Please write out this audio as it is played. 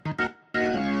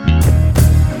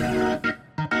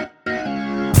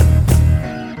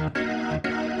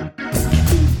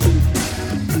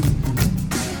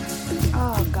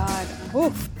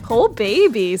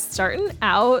baby, starting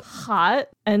out hot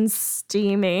and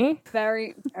steamy.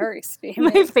 Very, very steamy.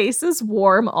 My face is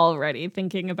warm already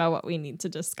thinking about what we need to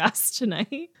discuss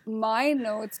tonight. My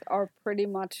notes are pretty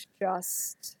much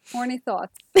just horny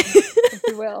thoughts, if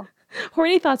you will.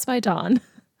 Horny Thoughts by Dawn.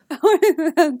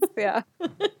 Yeah.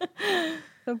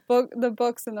 The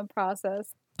book's in the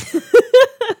process.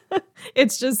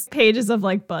 It's just pages of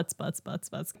like butts.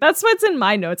 That's what's in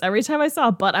my notes. Every time I saw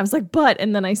a butt, I was like, butt.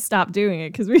 And then I stopped doing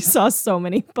it because we saw so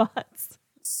many butts.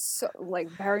 So, like,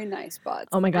 very nice butts.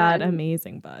 Oh my God,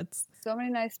 amazing butts. So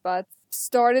many nice butts.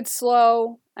 Started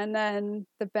slow, and then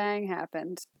the bang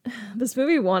happened. This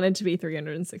movie wanted to be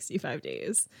 365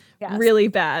 days. Yes. Really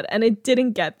bad. And it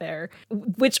didn't get there,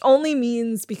 which only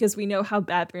means because we know how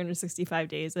bad 365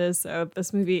 days is. So if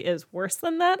this movie is worse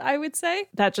than that, I would say.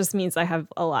 That just means I have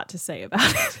a lot to say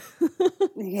about it.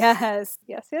 Yes.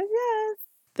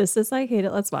 This is I Hate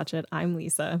It, Let's Watch It. I'm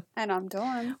Lisa. And I'm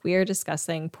Dawn. We are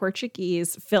discussing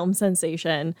Portuguese film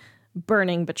sensation,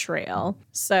 Burning Betrayal.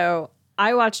 So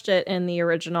I watched it in the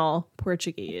original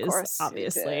Portuguese, of course,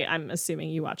 obviously. I'm assuming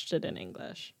you watched it in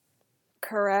English.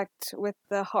 Correct, with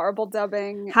the horrible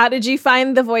dubbing. How did you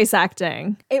find the voice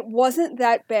acting? It wasn't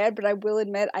that bad, but I will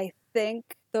admit, I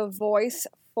think the voice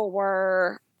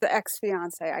for the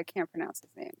ex-fiance, I can't pronounce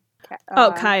his name.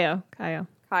 Caio.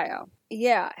 Caio.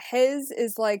 Yeah, his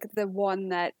is like the one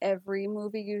that every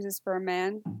movie uses for a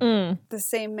man. The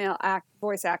same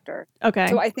voice actor. Okay.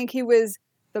 So I think he was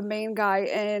the main guy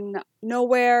in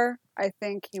Nowhere. I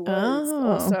think he was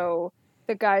also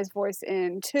the guy's voice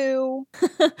in 2.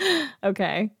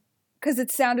 Okay. Because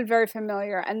it sounded very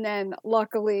familiar. And then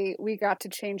luckily we got to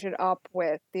change it up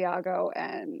with Thiago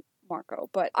and Marco.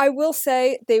 But I will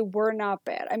say they were not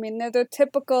bad. I mean, they're the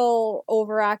typical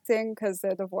overacting because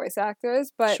they're the voice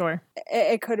actors, but sure.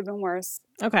 it could have been worse.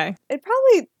 Okay. It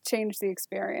probably changed the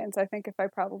experience. I think if I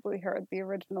probably heard the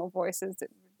original voices,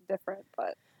 it would be different,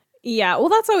 but... Yeah, well,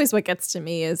 that's always what gets to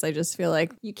me is I just feel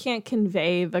like you can't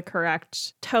convey the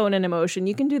correct tone and emotion.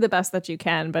 You can do the best that you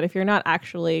can, but if you're not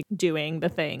actually doing the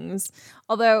things,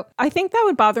 although I think that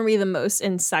would bother me the most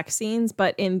in sex scenes,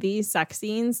 but in these sex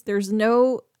scenes, there's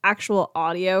no actual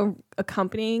audio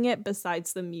accompanying it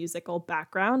besides the musical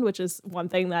background, which is one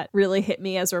thing that really hit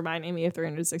me as reminding me of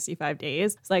 365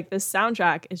 days. It's like this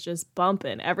soundtrack is just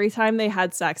bumping. Every time they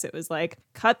had sex, it was like,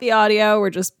 cut the audio,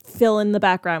 we're just filling the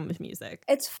background with music.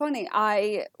 It's funny.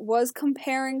 I was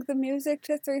comparing the music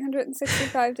to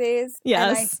 365 days. Yes.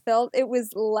 And I felt it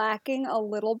was lacking a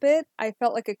little bit. I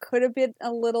felt like it could have been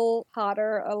a little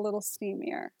hotter, a little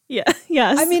steamier. Yeah.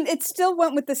 Yes. I mean, it still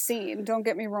went with the scene. Don't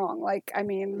get me wrong. Like, I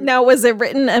mean... Now, was it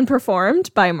written and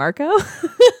performed by Marco?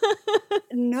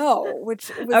 No,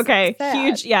 which was okay,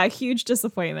 sad. huge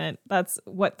disappointment. That's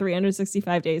what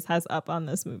 365 Days has up on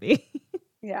this movie.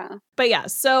 Yeah. But yeah,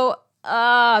 so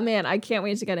man, I can't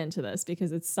wait to get into this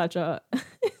because it's such a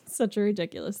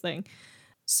ridiculous thing.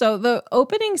 So the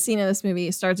opening scene of this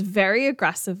movie starts very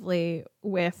aggressively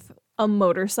with a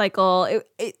motorcycle.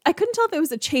 I couldn't tell if it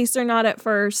was a chase or not at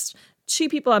first. 2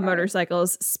 people on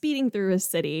motorcycles speeding through a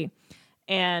city.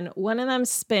 And one of them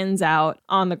spins out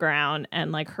on the ground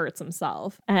and like hurts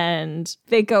himself. And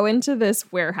they go into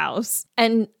this warehouse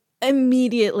and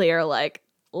immediately are like,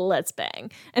 let's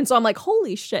bang. And so I'm like,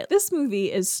 holy shit, this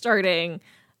movie is starting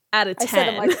at a 10. I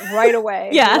said it like right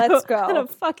away. Yeah, let's go. At a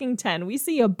fucking 10. We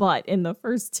see a butt in the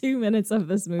first 2 minutes of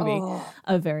this movie. Oh.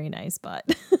 A very nice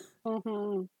butt.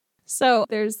 Mm-hmm. So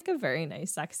there's like a very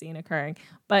nice sex scene occurring.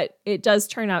 But it does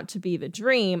turn out to be the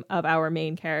dream of our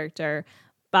main character,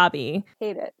 Bobby.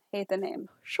 Hate it. Hate the name.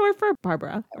 Short for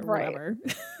Barbara or right. whatever.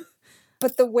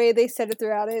 But the way they said it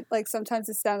throughout it, like sometimes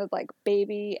it sounded like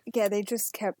baby. Yeah, they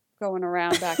just kept going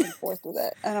around back and forth with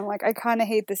it. And I'm like, I kind of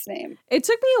hate this name. It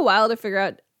took me a while to figure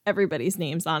out everybody's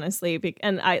names, honestly.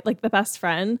 And I, like the best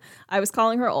friend, I was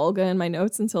calling her Olga in my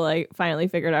notes until I finally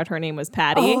figured out her name was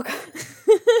Patty. Oh,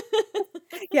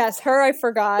 yes, her I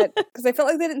forgot because I felt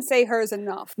like they didn't say hers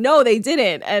enough. No, they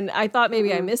didn't. And I thought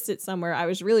maybe I missed it somewhere. I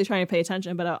was really trying to pay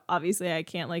attention, but obviously I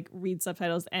can't like read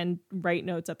subtitles and write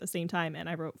notes at the same time. And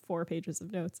I wrote 4 pages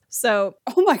of notes. So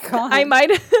oh my God, I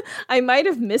might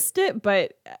have missed it,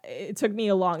 but it took me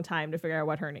a long time to figure out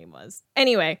what her name was.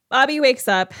 Anyway, Bobby wakes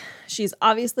up. She's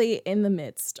obviously in the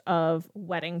midst of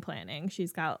wedding planning.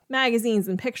 She's got magazines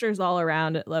and pictures all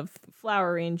around of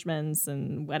flower arrangements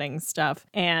and wedding stuff.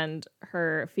 And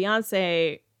her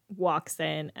fiance walks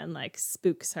in and like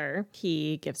spooks her.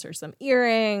 He gives her some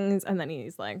earrings and then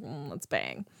he's like, let's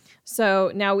bang.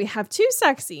 So now we have 2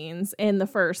 sex scenes in the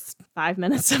first 5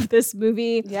 minutes of this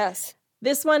movie. Yes.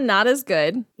 This one not as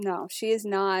good. No, she is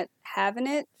not having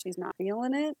it. She's not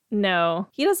feeling it. No,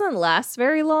 he doesn't last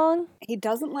very long. He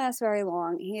doesn't last very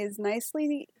long. He's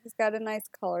got a nice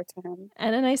color to him.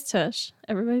 And a nice tush.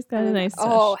 Everybody's got a nice tush.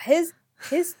 Oh, his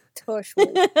tush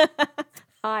was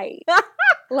tight.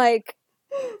 Like,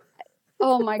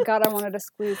 oh my God, I wanted to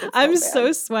squeeze it. I'm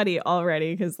so sweaty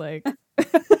already because like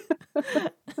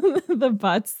the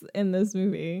butts in this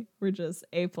movie were just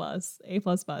A plus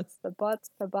butts. The butts,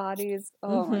 the bodies.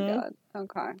 Oh my God.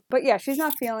 Okay. But yeah, she's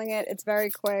not feeling it. It's very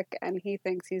quick, and he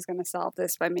thinks he's going to solve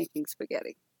this by making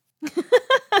spaghetti.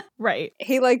 Right.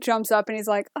 He like jumps up and he's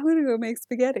like, I'm going to go make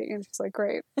spaghetti. And she's like,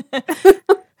 great.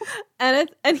 And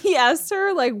he asked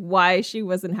her like why she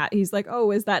wasn't happy. He's like, oh,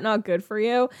 is that not good for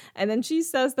you? And then she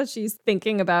says that she's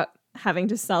thinking about having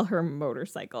to sell her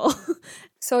motorcycle.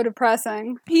 So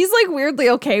depressing. He's like weirdly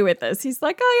okay with this. He's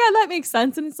like, oh yeah, that makes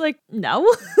sense. And it's like, no.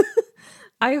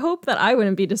 I hope that I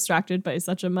wouldn't be distracted by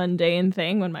such a mundane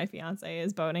thing when my fiance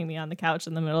is boning me on the couch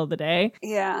in the middle of the day.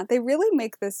 Yeah, they really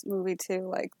make this movie too.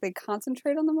 Like, they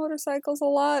concentrate on the motorcycles a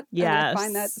lot. Yes. And I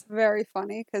find that very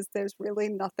funny because there's really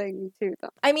nothing to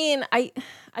them. I mean, I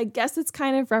guess it's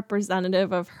kind of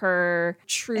representative of her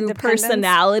true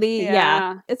personality.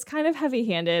 Yeah. It's kind of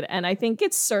heavy-handed, and I think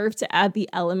it's served to add the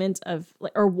element of,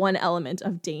 or one element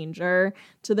of danger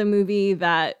to the movie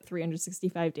that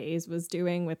 365 Days was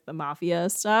doing with the mafia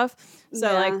stuff.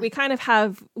 So like we kind of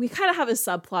have a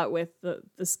subplot with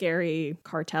the scary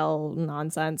cartel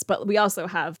nonsense, but we also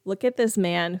have, look at this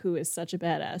man who is such a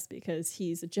badass because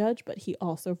he's a judge, but he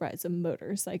also rides a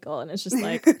motorcycle, and it's just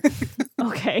like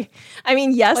okay. I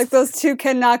mean, yes, like those two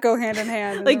cannot go hand in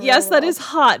hand. Like, yes, that is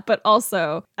hot, but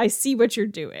also I see what you're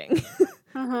doing.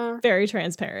 Very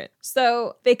transparent.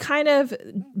 So they kind of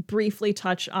briefly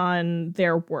touch on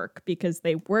their work because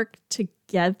they work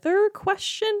together,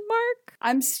 question mark?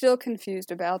 I'm still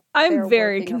confused about I'm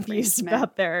very confused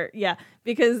about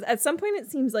because at some point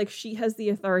it seems like she has the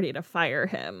authority to fire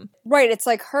him. Right, it's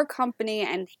like her company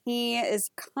and he is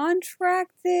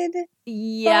contracted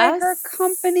by her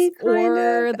company,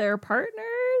 or their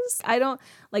partners. I don't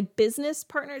like business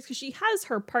partners because she has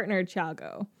her partner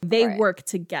Thiago. They work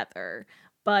together.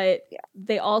 But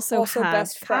they also have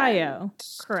best Kaio.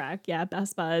 Correct. Yeah,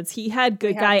 best buds. He had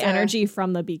good guy energy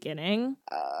from the beginning.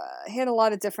 He had a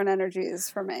lot of different energies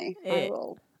for me. I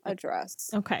will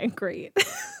address. Okay, great.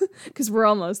 Because we're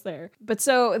almost there. But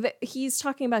so he's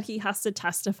talking about he has to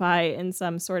testify in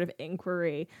some sort of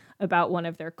inquiry about one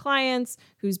of their clients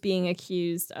who's being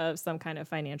accused of some kind of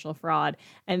financial fraud.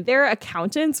 And they're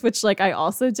accountants, which like I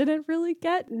also didn't really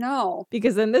get. No.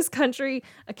 Because in this country,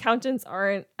 accountants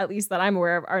aren't, at least that I'm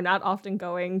aware of, are not often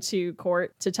going to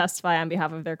court to testify on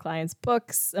behalf of their clients'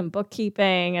 books and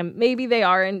bookkeeping. And maybe they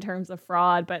are in terms of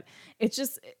fraud, but it's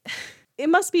just... It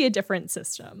must be a different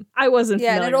system. I wasn't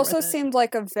familiar with it. Yeah, and it also seemed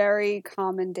like a very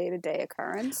common day-to-day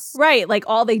occurrence. Right, like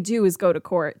all they do is go to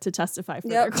court to testify for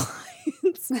their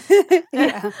clients.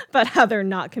 But how they're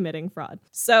not committing fraud.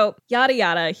 So, yada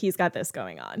yada, he's got this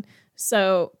going on.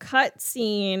 So, cut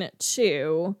scene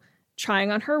 2,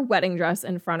 trying on her wedding dress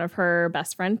in front of her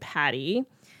best friend Patty.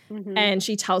 And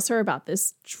she tells her about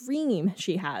this dream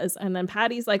she has. And then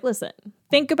Patty's like, listen,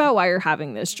 think about why you're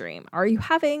having this dream. Are you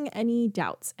having any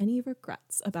doubts, any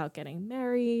regrets about getting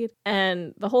married?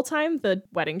 And the whole time, the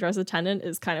wedding dress attendant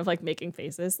is kind of like making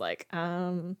faces like,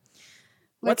 can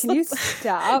you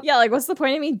stop? Yeah, like, what's the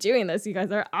point of me doing this? You guys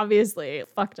are obviously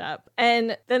fucked up.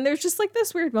 And then there's just like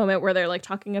this weird moment where they're like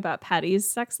talking about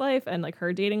Patty's sex life and like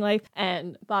her dating life.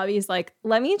 And Bobby's like,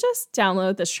 let me just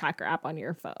download this tracker app on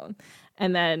your phone.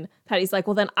 And then Patty's like,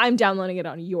 well, then I'm downloading it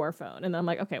on your phone. And then I'm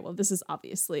like, okay, well, this is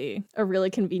obviously a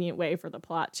really convenient way for the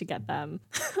plot to get them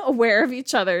aware of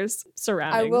each other's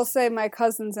surroundings. I will say my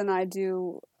cousins and I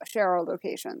do share our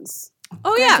locations.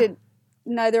 Oh, Granted,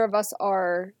 neither of us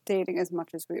are dating as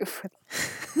much as we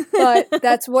would. But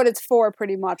that's what it's for,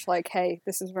 pretty much. Like, hey,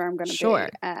 this is where I'm going to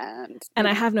be. And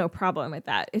I have no problem with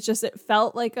that. It's just, it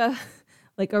felt like a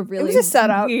really it was a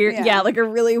setup. Weird, like a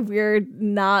really weird,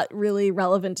 not really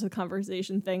relevant to the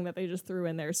conversation thing that they just threw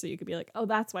in there so you could be like, oh,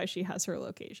 that's why she has her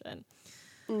location.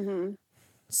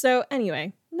 So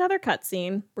anyway, another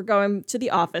cutscene. We're going to the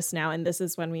office now, and this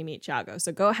is when we meet Thiago.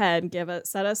 So go ahead,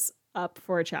 set us up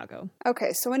for Thiago.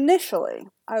 Okay, so initially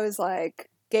I was like,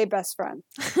 gay best friend.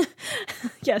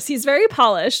 Yes, he's very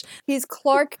polished. He's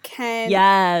Clark Kent.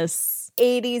 Yes.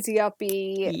 80s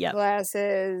yuppie,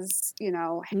 glasses,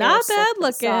 not bad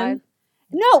looking.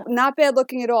 No, not bad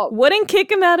looking at all. Wouldn't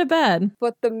kick him out of bed.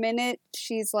 But the minute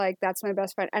she's like, that's my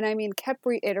best friend. And I mean, kept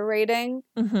reiterating,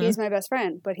 he's my best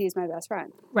friend, but he's my best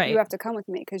friend. Right. You have to come with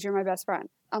me because you're my best friend.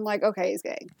 I'm like, okay, he's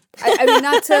gay. I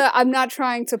mean, I'm not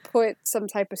trying to put some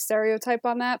type of stereotype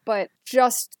on that, but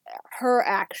just her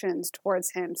actions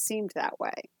towards him seemed that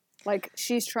way. Like,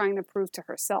 she's trying to prove to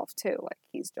herself, too. Like,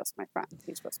 he's just my friend.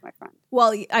 He's just my friend.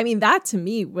 Well, I mean, that to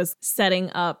me was setting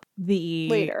up the...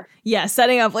 Later. Yeah,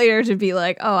 setting up later to be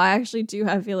like, oh, I actually do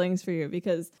have feelings for you.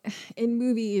 Because in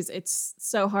movies, it's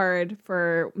so hard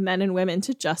for men and women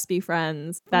to just be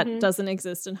friends. That doesn't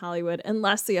exist in Hollywood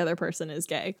unless the other person is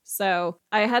gay. So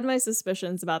I had my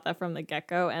suspicions about that from the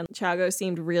get-go. And Thiago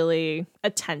seemed really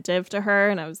attentive to her.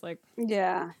 And I was like...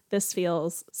 Yeah. This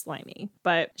feels slimy.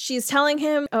 But she's telling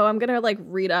him, oh, I'm going to like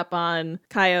read up on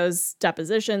Kaio's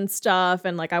deposition stuff.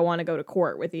 And like, I want to go to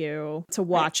court with you to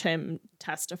watch him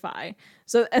testify.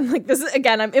 So, and like this is,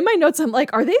 again, I'm in my notes. I'm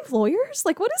like, are they lawyers?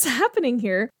 Like, what is happening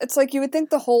here? It's like you would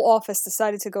think the whole office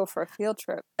decided to go for a field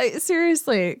trip.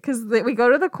 Seriously, because we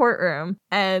go to the courtroom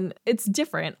and it's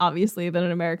different, obviously, than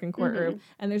an American courtroom.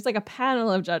 And there's like a panel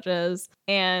of judges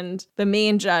and the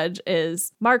main judge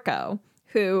is Marco,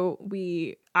 who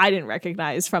I didn't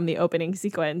recognize from the opening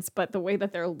sequence, but the way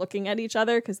that they're looking at each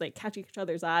other, because they catch each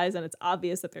other's eyes and it's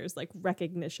obvious that there's like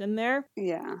recognition there.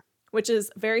 Yeah. Which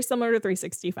is very similar to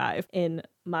 365 in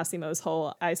Massimo's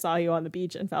whole I saw you on the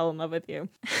beach and fell in love with you.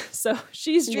 So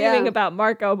she's dreaming about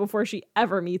Marco before she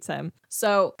ever meets him.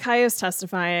 So Kaio's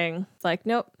testifying. It's like,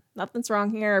 nope, nothing's wrong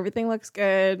here. Everything looks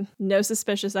good. No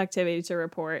suspicious activity to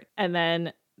report. And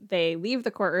then they leave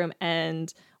the courtroom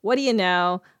and what do you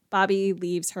know? Bobby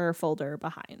leaves her folder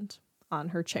behind on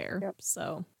her chair. Yep.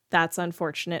 So that's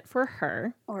unfortunate for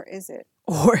her. Or is it?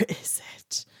 Or is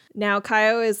it? Now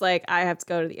Kaio is like, I have to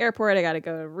go to the airport. I got to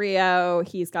go to Rio.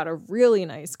 He's got a really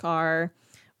nice car,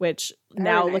 which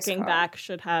looking back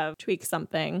should have tweaked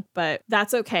something. But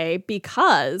that's okay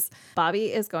because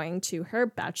Bobby is going to her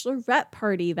bachelorette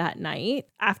party that night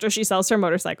after she sells her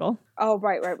motorcycle. Oh,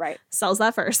 right. Sells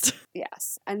that first.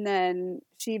 Yes. And then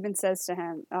she even says to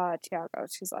him, Thiago,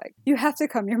 she's like, you have to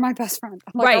come. You're my best friend.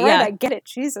 I'm like, all right, I get it.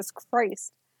 Jesus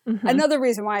Christ. Another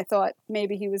reason why I thought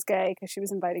maybe he was gay because she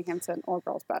was inviting him to an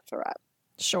all-girls bachelorette.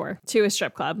 Sure. To a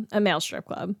strip club, a male strip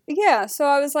club. Yeah. So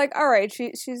I was like, all right.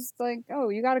 She's like, oh,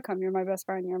 you got to come. You're my best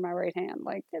friend. You're my right hand.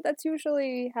 Like, that's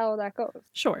usually how that goes.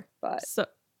 Sure. But so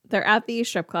they're at the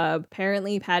strip club.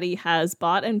 Apparently, Patty has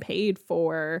bought and paid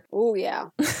for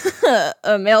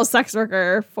a male sex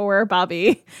worker for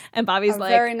Bobby. And Bobby's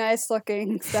like... very nice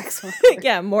looking sex worker.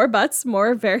 Yeah, more butts,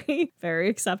 more very, very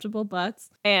acceptable butts.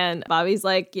 And Bobby's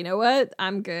like, you know what?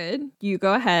 I'm good. You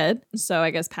go ahead. So I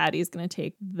guess Patty's going to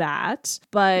take that.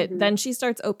 But then she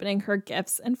starts opening her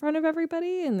gifts in front of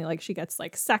everybody. And like she gets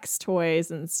like sex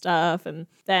toys and stuff. And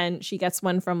then she gets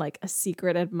one from like a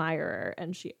secret admirer.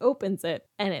 And she opens it.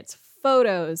 And it's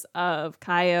photos of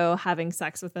Kaio having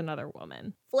sex with another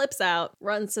woman. Flips out,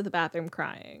 runs to the bathroom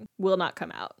crying. Will not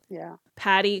come out. Yeah.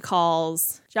 Patty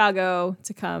calls Thiago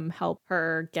to come help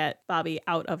her get Bobby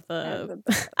out of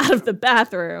the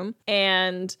bathroom.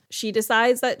 And she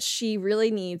decides that she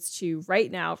really needs to right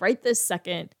this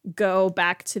second, go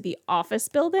back to the office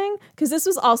building. Because this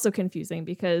was also confusing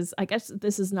because I guess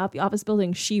this is not the office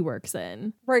building she works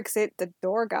in. Right, because the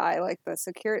door guy, like the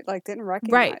security, like didn't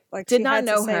recognize. Right. Like did not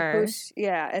know her.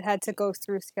 It had to go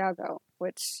through Thiago.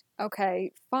 Which,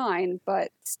 okay, fine, but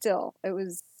still, it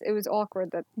was awkward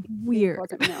that weird. It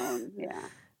wasn't known. Yeah.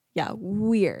 Yeah,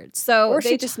 weird. So or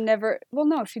she just never. Well,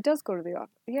 no, she does go to the office.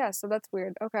 Yeah, so that's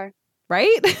weird. Okay.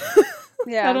 Right?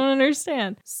 Yeah. I don't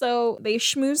understand. So they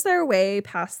schmooze their way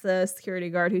past the security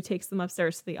guard who takes them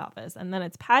upstairs to the office. And then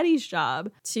it's Patty's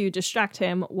job to distract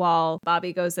him while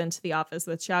Bobby goes into the office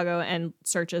with Thiago and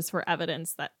searches for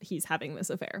evidence that he's having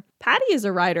this affair. Patty is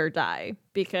a ride or die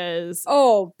because...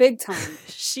 Oh, big time.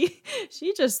 She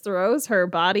just throws her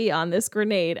body on this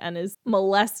grenade and is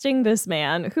molesting this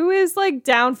man who is like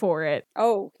down for it.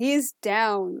 Oh, he's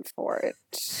down for it.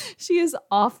 She is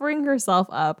offering herself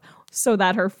up so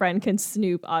that her friend can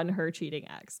snoop on her cheating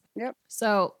ex. Yep.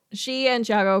 So she and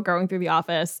Thiago going through the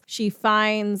office, she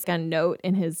finds a note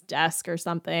in his desk or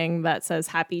something that says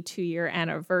happy 2-year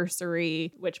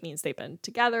anniversary, which means they've been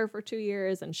together for 2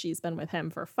 years and she's been with him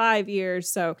for 5 years.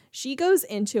 So she goes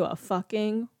into a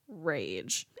fucking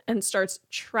rage and starts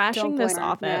trashing this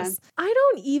office. I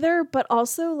don't either, but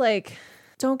also like...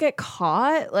 don't get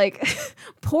caught. Like,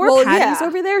 poor Patty's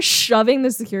over there shoving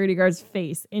the security guard's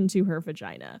face into her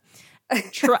vagina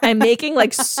and making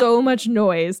like so much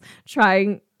noise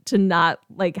trying to not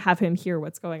like have him hear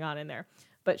what's going on in there.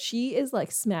 but she is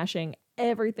like smashing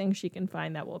everything she can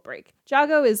find that will break.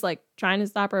 Jago is like trying to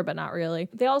stop her, but not really.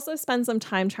 They also spend some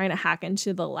time trying to hack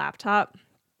into the laptop,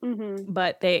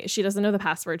 but she doesn't know the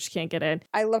password. She can't get in.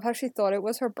 I love how she thought it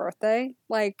was her birthday.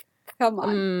 Like, come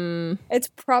on. It's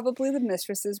probably the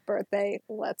mistress's birthday.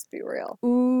 Let's be real.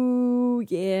 Ooh,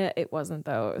 yeah, it wasn't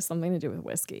though. It was something to do with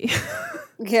whiskey.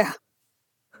 Yeah.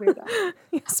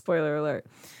 Spoiler alert.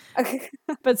 Okay.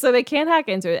 But so they can't hack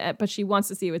into it, but she wants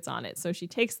to see what's on it. So she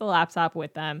takes the laptop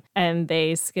with them and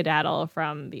they skedaddle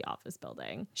from the office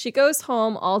building. She goes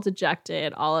home all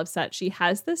dejected, all upset. She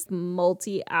has this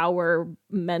multi-hour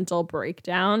mental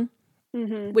breakdown,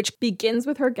 which begins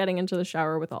with her getting into the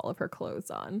shower with all of her clothes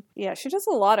on. Yeah, she does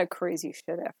a lot of crazy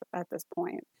shit at this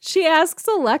point. She asks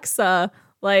Alexa,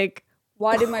 like,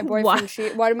 why did my boyfriend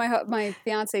cheat? Why did my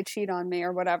fiance cheat on me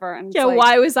or whatever? And yeah, like,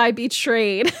 why was I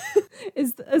betrayed?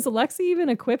 Is Alexa even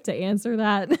equipped to answer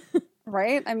that?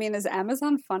 Right? I mean, is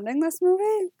Amazon funding this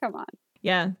movie? Come on.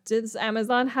 Yeah. Does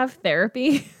Amazon have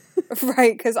therapy?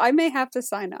 Right, because I may have to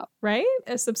sign up. Right?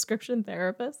 A subscription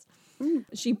therapist.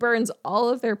 She burns all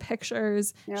of their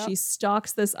pictures. Yep. She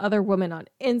stalks this other woman on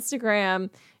Instagram.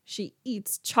 She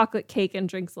eats chocolate cake and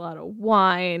drinks a lot of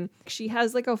wine. She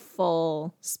has like a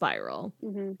full spiral.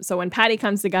 So when Patty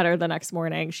comes to get her the next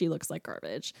morning, she looks like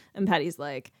garbage. And Patty's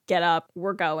like, get up,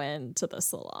 we're going to the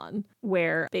salon.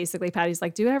 Where basically Patty's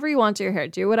like, do whatever you want to your hair.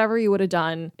 Do whatever you would have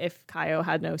done if Kaio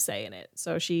had no say in it.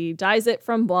 So she dyes it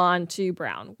from blonde to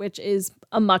brown, which is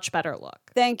a much better look.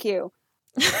 Thank you.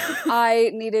 I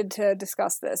needed to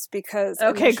discuss this because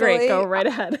okay, great, go right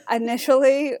ahead.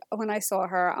 Initially, when I saw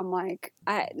her, I'm like,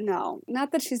 no,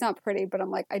 not that she's not pretty, but I'm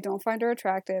like, I don't find her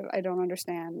attractive. I don't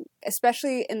understand,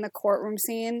 especially in the courtroom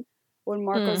scene when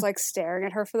Marco's like staring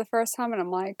at her for the first time, and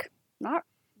I'm like, not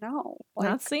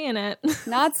seeing it,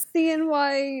 not seeing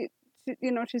why,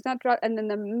 she's not. And then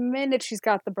the minute she's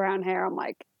got the brown hair, I'm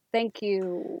like, thank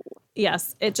you.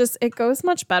 Yes, it goes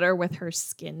much better with her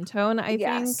skin tone, I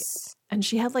think. And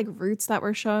she had like roots that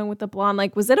were showing with the blonde.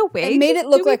 Like, was it a wig? It made it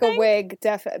look like a wig,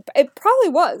 definitely. It probably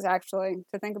was, actually,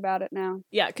 to think about it now.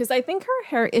 Yeah, because I think her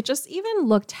hair, it just even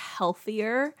looked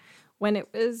healthier when it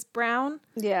was brown.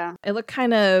 Yeah. It looked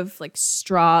kind of like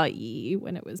straw-y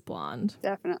when it was blonde.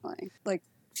 Definitely. Like,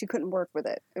 she couldn't work with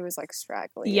it. It was like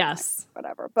straggly. Yes. Like,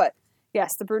 whatever. But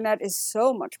yes, the brunette is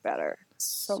so much better.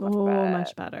 So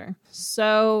much better.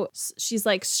 So she's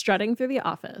like strutting through the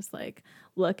office, like,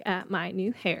 look at my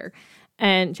new hair.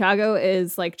 And Jago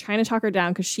is like trying to talk her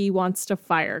down because she wants to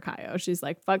fire Kaio. She's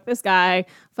like, fuck this guy,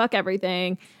 fuck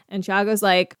everything. And Jago's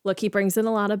like, look, he brings in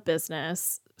a lot of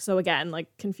business. So again, like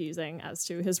confusing as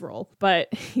to his role,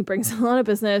 but he brings in a lot of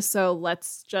business. So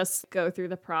let's just go through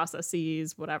the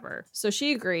processes, whatever. So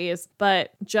she agrees,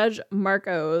 but Judge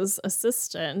Marco's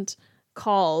assistant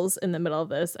calls in the middle of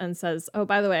this and says, oh,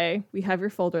 by the way, we have your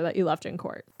folder that you left in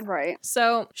court. Right.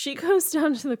 So she goes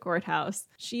down to the courthouse.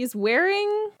 She's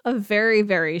wearing a very,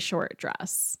 very short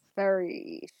dress.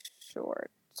 Very short.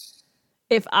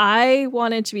 If I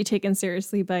wanted to be taken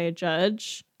seriously by a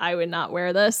judge, I would not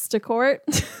wear this to court.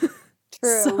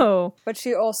 True. So, but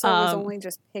she also was only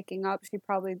just picking up. She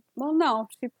probably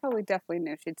definitely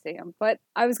knew she'd see him. But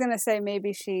I was going to say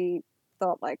maybe she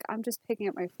thought like, I'm just picking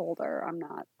up my folder. I'm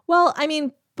not. Well, I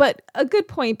mean, but a good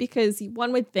point, because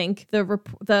one would think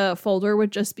the folder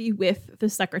would just be with the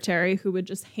secretary who would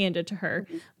just hand it to her.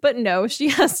 Mm-hmm. But no, she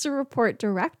has to report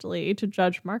directly to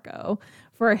Judge Marco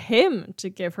for him to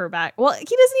give her back. Well, he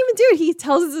doesn't even do it. He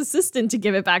tells his assistant to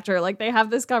give it back to her. Like, they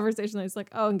have this conversation. And he's like,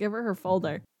 oh, and give her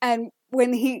folder. And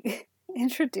when he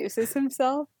introduces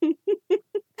himself,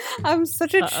 I'm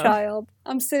such a child.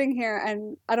 I'm sitting here,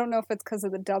 and I don't know if it's because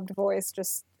of the dubbed voice,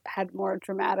 just had more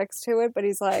dramatics to it, but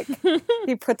he's like,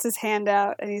 he puts his hand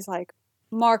out, and he's like,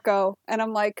 Marco. And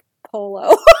I'm like,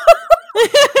 Polo.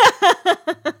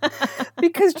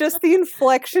 Because just the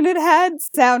inflection it had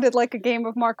sounded like a game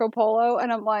of Marco Polo,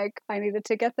 and I'm like, I needed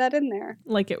to get that in there.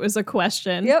 Like it was a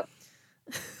question. Yep.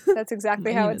 That's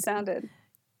exactly how it sounded.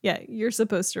 Yeah, you're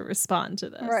supposed to respond to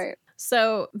this. Right.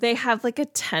 So they have like a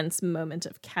tense moment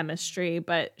of chemistry,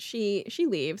 but she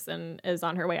leaves and is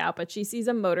on her way out, but she sees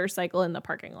a motorcycle in the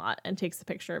parking lot and takes a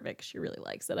picture of it because she really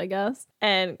likes it, I guess.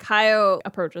 And Kaio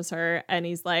approaches her and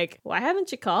he's like, why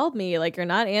haven't you called me? Like, you're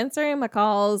not answering my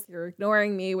calls. You're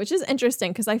ignoring me, which is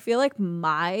interesting because I feel like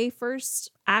my first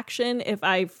action, if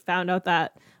I found out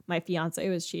that my fiance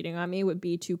was cheating on me, would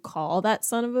be to call that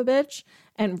son of a bitch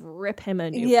and rip him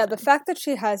a new one. The fact that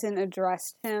she hasn't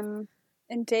addressed him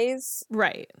in days,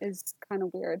 right, is kind of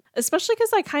weird. Especially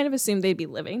because I kind of assumed they'd be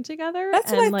living together. That's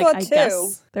what I thought too.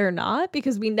 Guess they're not,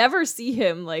 because we never see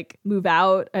him like move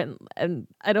out, and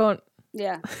I don't.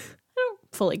 Yeah. I don't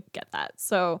fully get that.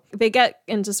 So they get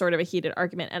into sort of a heated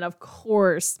argument. And of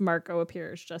course, Marco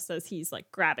appears just as he's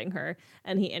like grabbing her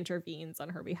and he intervenes on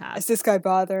her behalf. Is this guy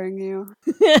bothering you?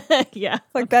 Yeah.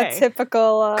 Like that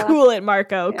typical. Cool it,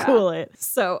 Marco. Yeah. Cool it.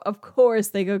 So of course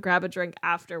they go grab a drink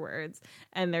afterwards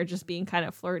and they're just being kind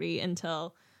of flirty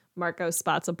until Marco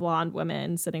spots a blonde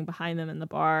woman sitting behind them in the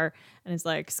bar and is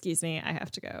like, excuse me, I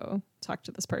have to go talk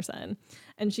to this person.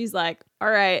 And she's like,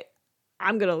 all right,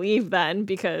 I'm going to leave then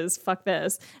because fuck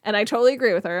this. And I totally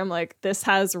agree with her. I'm like, this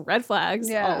has red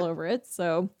flags all over it.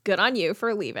 So good on you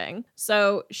for leaving.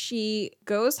 So she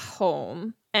goes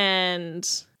home and...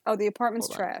 Oh, the apartment's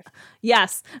trash.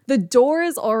 Yes. The door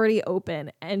is already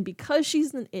open. And because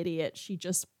she's an idiot, she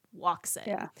just walks in.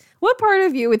 Yeah. What part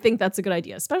of you would think that's a good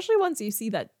idea? Especially once you see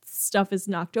that stuff is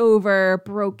knocked over,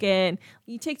 broken.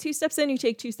 You take 2 steps in, you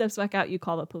take 2 steps back out, you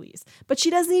call the police. But she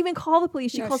doesn't even call the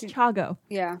police. She calls Thiago.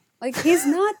 Yeah. Like, he's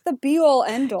not the be-all,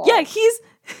 end-all. Yeah, he's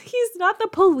not the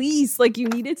police. Like, you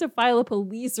needed to file a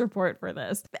police report for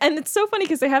this. And it's so funny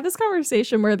because they have this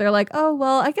conversation where they're like, oh,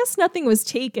 well, I guess nothing was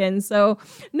taken. So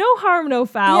no harm, no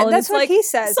foul. Yeah, that's what he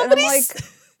says. And I'm like...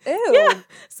 Ew. Yeah.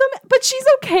 But she's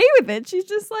okay with it. She's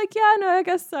just like, yeah, no, I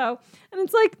guess so. And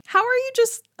it's like, how are you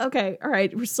just, okay, all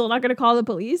right, we're still not going to call the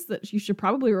police. That you should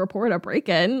probably report a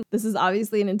break-in. This is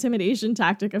obviously an intimidation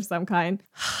tactic of some kind.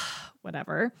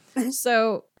 Whatever.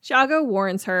 So Thiago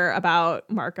warns her about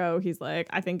Marco. He's like,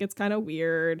 I think it's kind of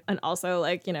weird. And also,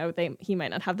 like, you know, he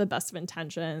might not have the best of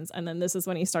intentions. And then this is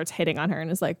when he starts hitting on her and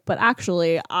is like, but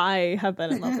actually, I have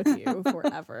been in love with you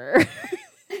forever.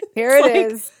 Here it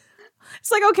is.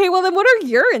 It's like, okay, well, then what are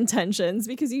your intentions?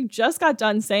 Because you just got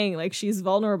done saying, like, she's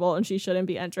vulnerable and she shouldn't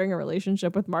be entering a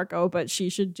relationship with Marco, but she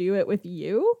should do it with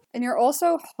you. And you're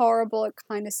also horrible at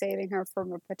kind of saving her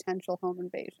from a potential home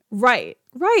invasion. Right.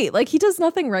 Like, he does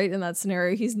nothing right in that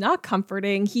scenario. He's not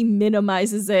comforting. He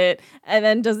minimizes it and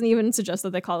then doesn't even suggest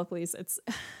that they call the police. It's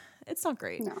not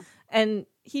great. No. And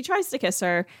he tries to kiss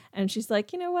her and she's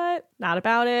like, you know what? Not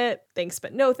about it. Thanks,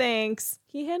 but no thanks.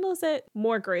 He handles it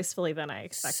more gracefully than I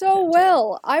expected. So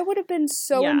well. I would have been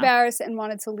so embarrassed and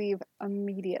wanted to leave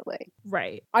immediately.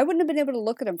 Right. I wouldn't have been able to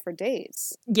look at him for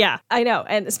days. Yeah, I know.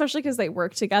 And especially because they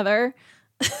work together.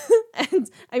 And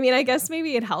I mean, I guess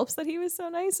maybe it helps that he was so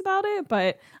nice about it,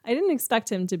 but I didn't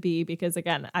expect him to be because,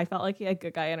 again, I felt like he had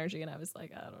good guy energy and I was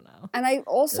like, I don't know. And I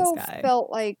also felt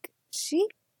like she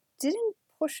didn't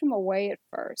push him away at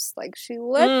first. Like, she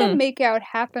let the make out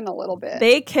happen a little bit.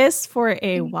 They kissed for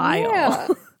a while. Yeah.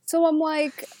 So I'm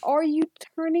like, are you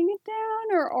turning it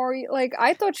down or are you like,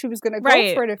 I thought she was going to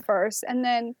go for it at first. And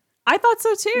then I thought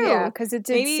so too. Yeah, because it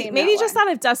did seem maybe just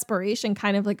out of desperation,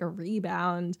 kind of like a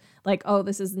rebound. Like, oh,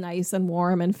 this is nice and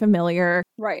warm and familiar.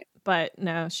 Right. But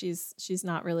no, she's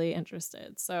not really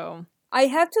interested. So I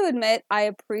have to admit, I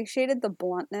appreciated the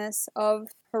bluntness of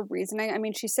her reasoning. I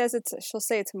mean, she'll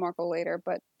say it to Marco later,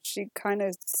 but she kind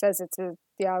of says it to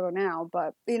Thiago now.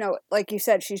 But, you know, like you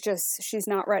said, she's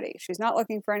not ready. She's not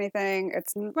looking for anything.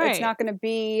 It's not going to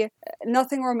be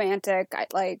nothing romantic.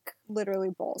 Literally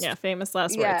balls. Yeah, famous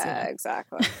last words. Yeah,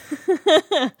 exactly.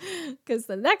 Because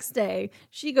the next day,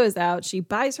 she goes out, she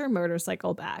buys her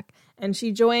motorcycle back, and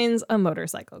she joins a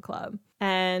motorcycle club.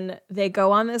 And they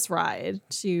go on this ride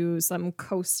to some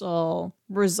coastal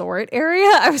resort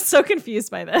area. I was so confused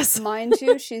by this. Mind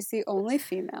you, she's the only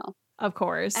female. Of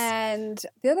course. And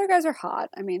the other guys are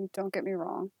hot. I mean, don't get me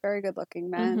wrong. Very good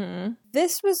looking men. Mm-hmm.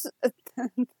 This was,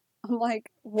 I'm like,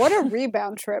 what a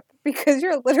rebound trip. Because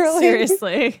you're literally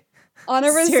seriously on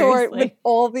a resort with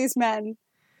all these men.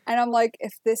 And I'm like,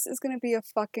 if this is going to be a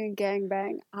fucking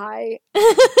gangbang, I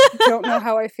don't know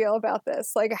how I feel about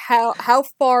this. Like, how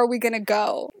far are we going to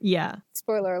go? Yeah.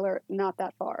 Spoiler alert, not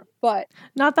that far. But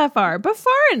not that far, but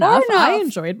far enough. I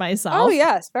enjoyed myself. Oh,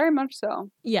 yes, very much so.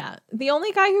 Yeah. The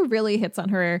only guy who really hits on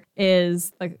her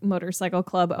is the motorcycle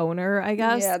club owner, I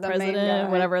guess. Yeah, the president, main guy.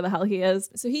 whatever the hell he is.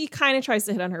 So he kind of tries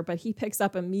to hit on her, but he picks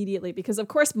up immediately because, of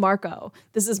course,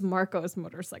 this is Marco's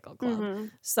motorcycle club. Mm-hmm.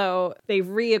 So they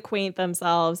reacquaint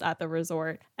themselves at the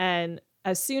resort. And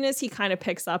as soon as he kind of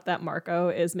picks up that Marco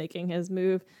is making his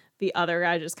move, the other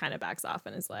guy just kind of backs off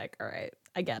and is like, all right,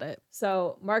 I get it.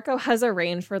 So Marco has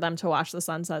arranged for them to watch the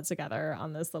sunset together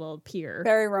on this little pier.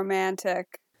 Very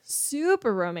romantic.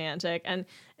 super romantic. And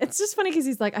it's just funny because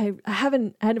he's like, I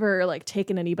haven't ever like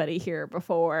taken anybody here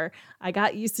before. I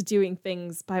got used to doing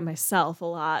things by myself a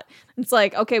lot. It's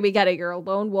like, okay, we get it. You're a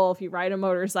lone wolf. You ride a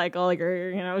motorcycle.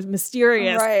 You're,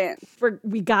 mysterious. Right.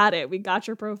 We got it. We got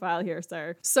your profile here,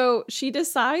 sir. So she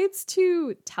decides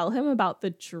to tell him about the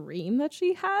dream that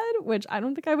she had, which I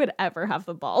don't think I would ever have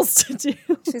the balls to do.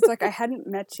 She's like, I hadn't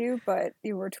met you, but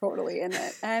you were totally in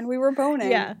it. And we were boning.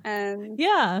 Yeah.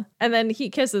 And then he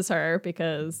kisses her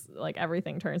because like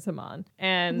everything turns him on.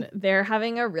 And they're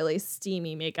having a really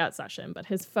steamy makeout session, but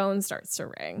his phone starts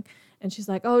to ring. And she's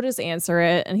like, oh, just answer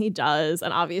it. And he does.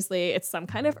 And obviously it's some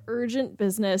kind of urgent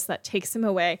business that takes him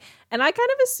away. And I kind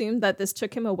of assumed that this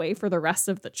took him away for the rest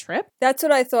of the trip. That's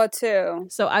what I thought too.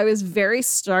 So I was very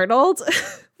startled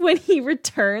when he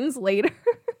returns later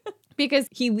because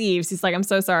he leaves. He's like, I'm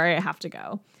so sorry, I have to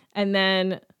go. And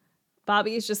then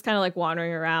Bobby's just kind of like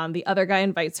wandering around. The other guy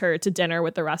invites her to dinner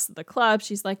with the rest of the club.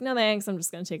 She's like, no, thanks. I'm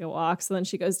just going to take a walk. So then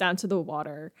she goes down to the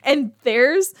water. And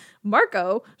there's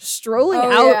Marco strolling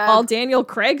out all Daniel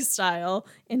Craig style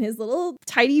in his little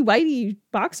tidy whitey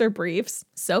boxer briefs,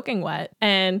 soaking wet.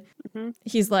 And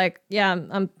he's like, yeah,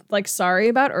 I'm like, sorry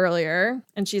about earlier.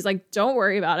 And she's like, don't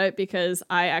worry about it because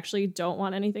I actually don't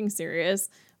want anything serious.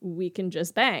 We can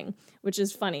just bang, which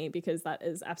is funny because that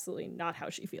is absolutely not how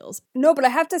she feels. No, but I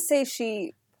have to say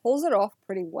she pulls it off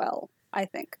pretty well, I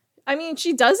think. I mean,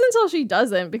 she does until she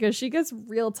doesn't because she gets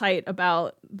real tight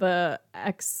about the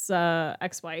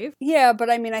ex-wife. Yeah, but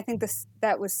I mean, I think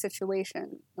that was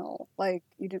situational. Like,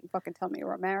 you didn't fucking tell me you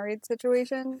were married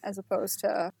situation as opposed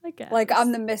to, like,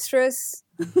 I'm the mistress.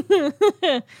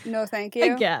 No, thank you.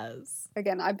 I guess.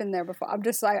 Again, I've been there before. I'm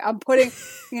just like, I'm putting,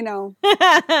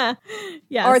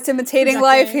 yes, art's imitating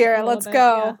life here. Let's go.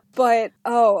 Yeah. But,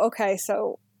 okay.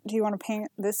 So do you want to paint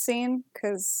this scene?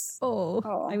 Because,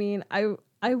 I mean,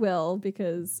 I will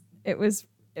because it was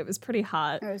pretty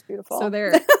hot. It was beautiful. So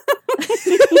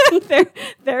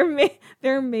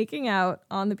they're making out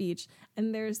on the beach,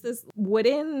 and there's this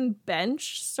wooden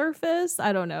bench surface.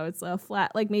 I don't know. It's a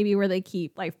flat, like maybe where they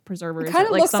keep life preservers. It kind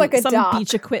of looks like a some dock.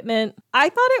 Beach equipment. I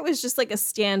thought it was just like a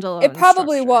standalone. It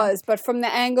probably structure. was, but from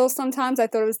the angle, sometimes I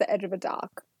thought it was the edge of a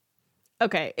dock.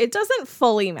 Okay, it doesn't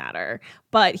fully matter,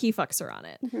 but he fucks her on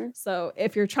it. Mm-hmm. So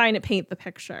if you're trying to paint the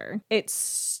picture, it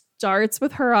starts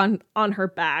with her on her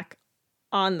back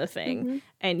on the thing,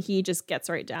 and he just gets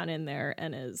right down in there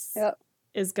and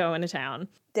is going to town.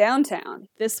 Downtown.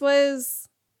 This was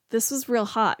real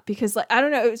hot because like I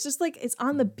don't know, it was just like it's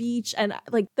on the beach and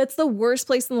like that's the worst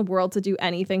place in the world to do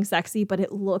anything sexy, but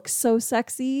it looks so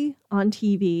sexy on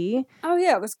TV. Oh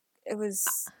yeah, it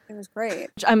was great.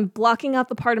 I'm blocking out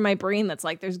the part of my brain that's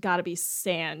like there's got to be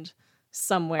sand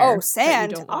somewhere. Oh,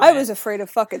 sand. I was afraid of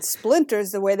fucking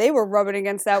splinters the way they were rubbing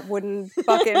against that wooden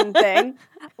fucking thing.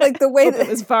 Like the way that it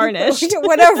was varnished.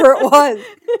 Whatever it was.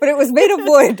 But it was made of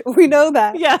wood. We know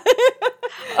that. Yeah.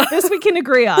 This we can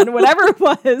agree on. Whatever it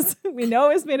was, we know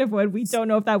it was made of wood. We don't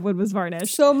know if that wood was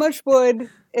varnished. So much wood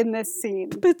in this scene.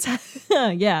 But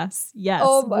yes.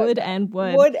 Oh, wood and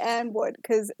wood. Wood and wood.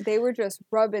 Because they were just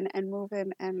rubbing and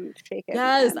moving and shaking.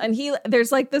 Yes. And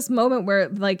there's like this moment where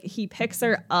like he picks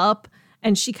her up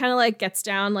and she kind of like gets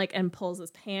down like and pulls his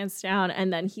pants down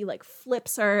and then he like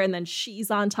flips her and then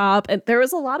she's on top. And there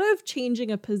was a lot of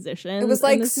changing of positions. It was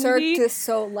like Cirque du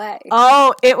Soleil.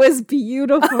 Oh, it was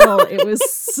beautiful. It was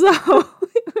so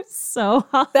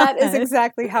hot. That is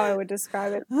exactly how I would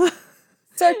describe it.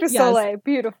 Cirque du Soleil.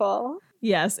 Beautiful.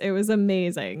 Yes, it was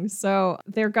amazing. So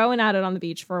they're going at it on the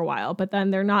beach for a while, but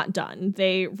then they're not done.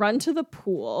 They run to the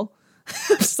pool.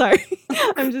 Sorry,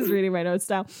 I'm just reading my notes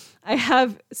now.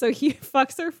 So he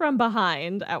fucks her from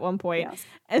behind at one point, yes.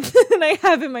 And then I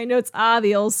have in my notes,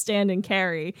 the old stand and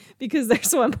carry, because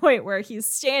there's one point where he's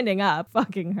standing up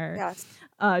fucking her. Yes.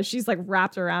 She's like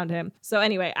wrapped around him. So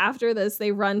anyway, after this,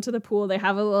 they run to the pool. They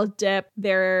have a little dip.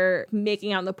 They're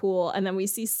making out in the pool. And then we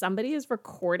see somebody is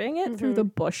recording it through the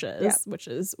bushes, which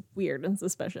is weird and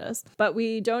suspicious. But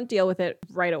we don't deal with it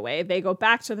right away. They go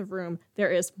back to the room. There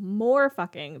is more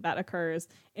fucking that occurs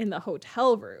in the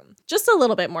hotel room. Just a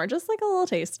little bit more, just like a little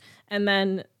taste. And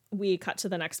then we cut to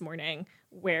the next morning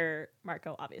where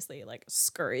Marco obviously like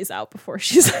scurries out before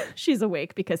she's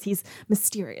awake because he's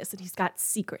mysterious and he's got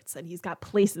secrets and he's got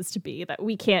places to be that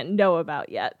we can't know about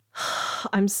yet.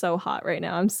 I'm so hot right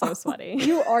now. I'm so sweaty.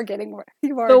 You are getting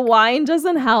the wine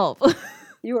doesn't help.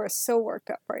 You are so worked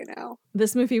up right now.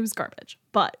 This movie was garbage,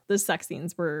 but the sex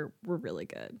scenes were really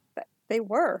good. They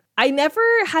were. I never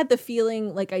had the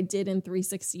feeling like I did in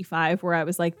 365 where I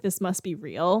was like, this must be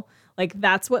real. Like,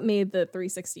 that's what made the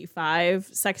 365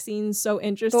 sex scenes so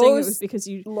interesting. Those it was because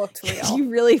you looked real. You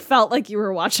really felt like you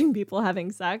were watching people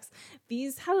having sex.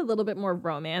 These had a little bit more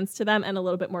romance to them and a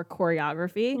little bit more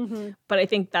choreography. Mm-hmm. But I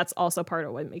think that's also part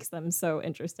of what makes them so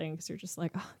interesting, because you're just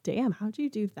like, oh, damn, how'd you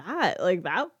do that? Like,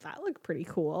 that looked pretty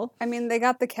cool. I mean, they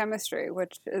got the chemistry,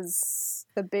 which is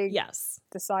the big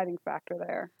deciding factor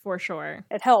there. For sure.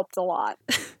 It helped a lot.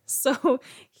 So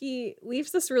he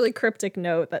leaves this really cryptic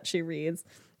note that she reads.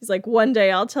 He's like, one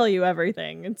day I'll tell you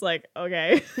everything. It's like,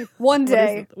 okay. One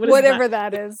day, whatever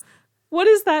that is. What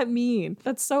does that mean?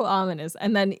 That's so ominous.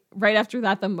 And then right after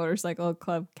that, the motorcycle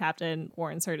club captain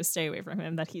warns her to stay away from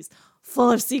him, that he's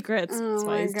full of secrets. Oh, that's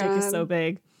why his dick is so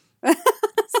big.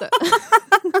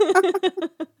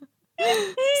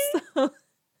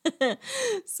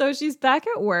 So she's back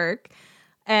at work,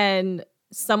 and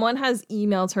someone has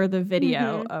emailed her the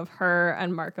video of her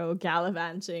and Marco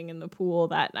gallivanting in the pool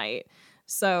that night.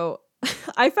 So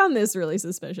I found this really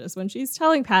suspicious. When she's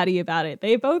telling Patty about it,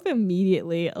 they both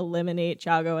immediately eliminate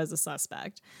Thiago as a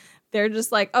suspect. They're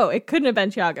just like, oh, it couldn't have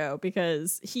been Thiago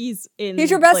because he's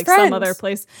your best friend. Some other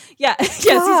place. Yeah, yes, he's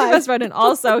your best friend. And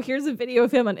also, here's a video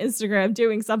of him on Instagram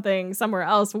doing something somewhere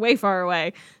else, way far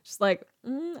away. Just like,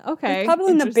 okay. He's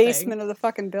probably in the basement of the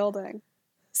fucking building.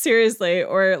 Seriously,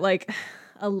 or like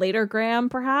a later gram,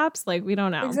 perhaps. Like, we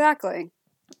don't know. Exactly.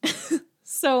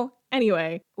 So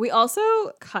anyway, we also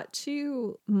cut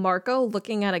to Marco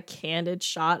looking at a candid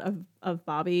shot of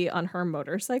Bobby on her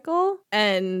motorcycle.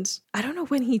 And I don't know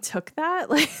when he took that.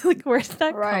 Like where did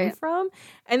that come from?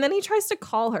 And then he tries to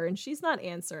call her and she's not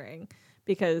answering,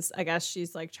 because I guess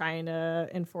she's like trying to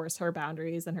enforce her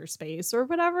boundaries and her space or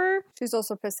whatever. She's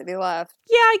also pissed that he left.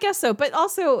 Yeah, I guess so. But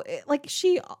also, like,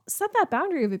 she set that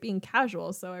boundary of it being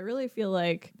casual. So I really feel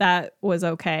like that was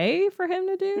okay for him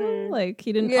to do. Like,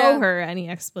 he didn't owe her any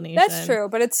explanation. That's true.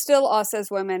 But it's still us as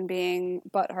women being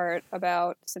butthurt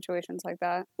about situations like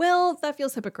that. Well, that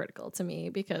feels hypocritical to me,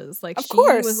 because, like, she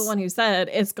was the one who said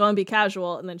it's going to be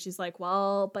casual. And then she's like,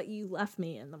 well, but you left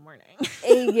me in the morning.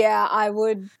 Yeah,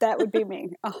 that would be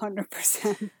me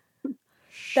 100%.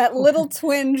 That little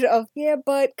twinge of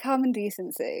but common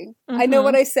decency. I know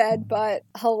what I said, but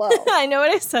hello. I know what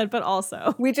I said, but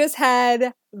also we just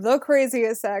had the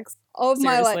craziest sex of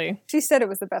my life. She said it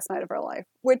was the best night of her life,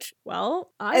 which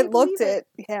I believe it.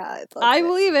 Yeah, I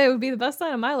believe it would be the best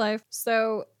night of my life.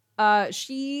 So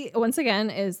she once again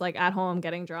is like at home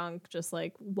getting drunk, just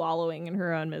like wallowing in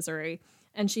her own misery,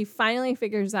 and she finally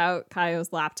figures out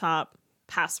Kaio's laptop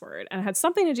password, and it had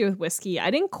something to do with whiskey.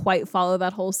 I didn't quite follow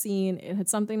that whole scene. It had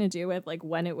something to do with like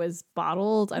when it was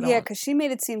bottled. Because she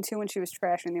made it seem too when she was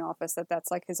trashing the office that's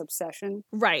like his obsession.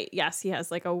 Right. Yes, he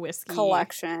has like a whiskey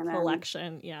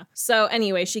collection. Yeah. So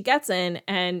anyway, she gets in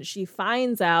and she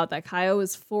finds out that Kaio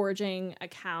was forging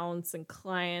accounts and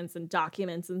clients and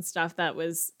documents and stuff that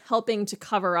was helping to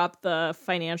cover up the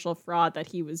financial fraud that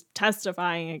he was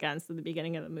testifying against at the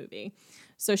beginning of the movie.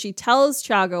 So she tells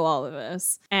Thiago all of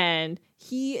this, and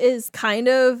he is kind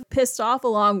of pissed off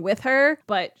along with her,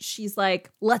 but she's like,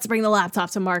 let's bring the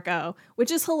laptop to Marco, which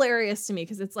is hilarious to me,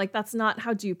 because it's like, that's not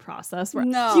how due process works.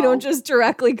 No. You don't just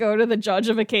directly go to the judge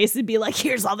of a case and be like,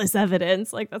 here's all this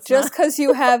evidence. Like, that's just because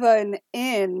you have an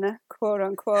in, quote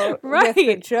unquote, right, with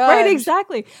the judge. Right,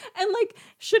 exactly. And like,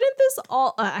 shouldn't this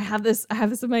all, I have this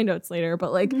in my notes later,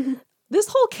 but like, this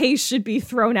whole case should be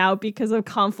thrown out because of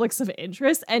conflicts of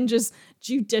interest and just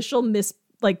judicial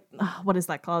what is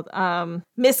that called?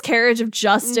 Miscarriage of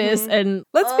justice. And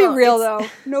let's be real though.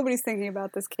 Nobody's thinking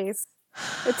about this case.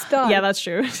 It's done. Yeah, that's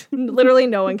true. Literally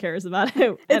no one cares about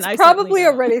it. It's probably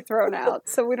already thrown out,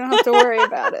 so we don't have to worry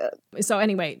about it. So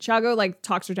anyway, Thiago like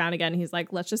talks her down again. He's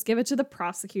like, let's just give it to the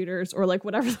prosecutors or like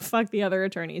whatever the fuck the other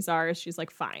attorneys are. She's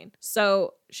like, fine.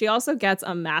 So she also gets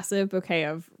a massive bouquet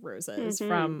of roses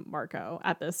from Marco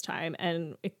at this time,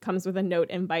 and it comes with a note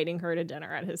inviting her to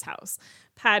dinner at his house.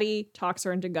 Patty talks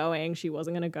her into going. She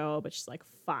wasn't going to go, but she's like,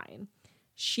 fine.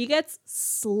 She gets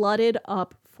slutted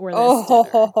up for this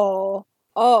dinner.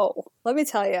 Oh, let me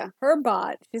tell you, her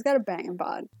bod, she's got a banging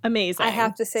bod. Amazing. I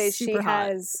have to say, Super she hot.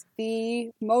 has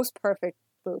the most perfect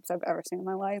boobs I've ever seen in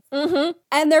my life. Mm-hmm.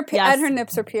 And and her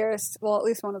nips are pierced. Well, at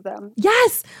least one of them.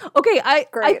 Yes. Okay. I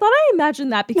thought I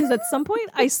imagined that because at some point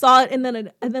I saw it, and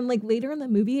then like later in the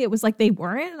movie it was like they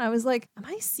weren't, and I was like, am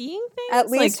I seeing things? At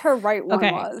least her right one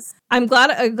was. I'm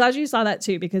glad you saw that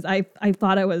too, because I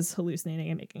thought I was hallucinating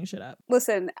and making shit up.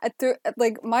 Listen,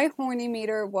 my horny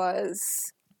meter was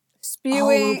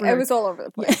spewing. It was all over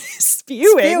the place.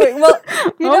 Spewing. Well,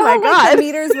 you know how like, the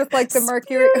meters with like the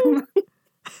mercury.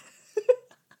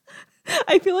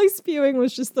 I feel like spewing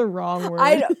was just the wrong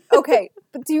word. Okay,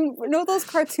 but do you know those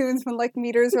cartoons when like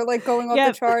meters are like going off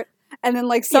the chart and then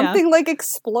like something like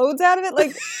explodes out of it?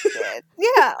 Like,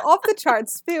 yeah, off the chart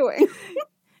spewing.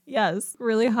 Yes,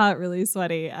 really hot, really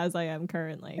sweaty, as I am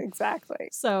currently. Exactly.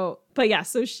 So, but yeah,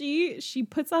 so she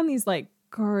puts on these like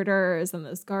garters and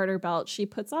this garter belt. She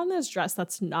puts on this dress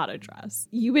that's not a dress.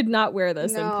 You would not wear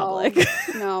this in public.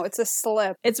 No, it's a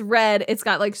slip. It's red. It's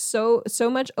got like so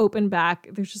much open back.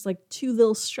 There's just like two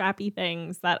little strappy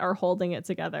things that are holding it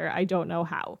together. I don't know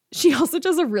how. She also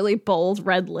does a really bold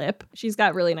red lip. She's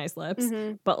got really nice lips,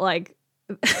 but like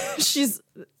she's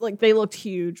like, they looked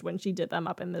huge when she did them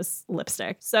up in this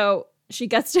lipstick. So she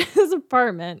gets to his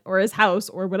apartment or his house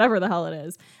or whatever the hell it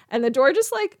is, and the door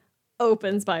just like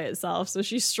opens by itself. So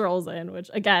she strolls in,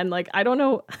 which again, like I don't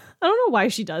know why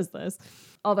she does this.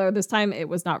 Although this time it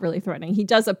was not really threatening. He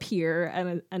does appear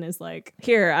and is like,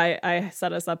 here, I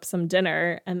set us up some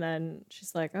dinner. And then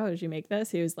she's like, oh, did you make this?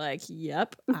 He was like,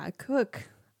 yep, I cook.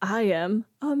 I am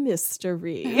a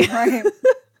mystery. Right.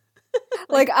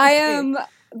 Like I am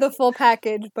the full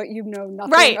package, but you know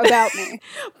nothing about me.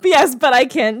 Yes, but I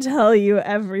can't tell you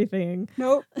everything.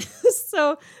 Nope.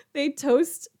 So they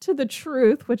toast to the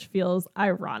truth, which feels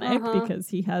ironic because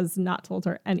he has not told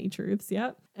her any truths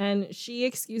yet. And she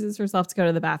excuses herself to go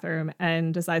to the bathroom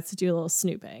and decides to do a little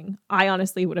snooping. I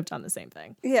honestly would have done the same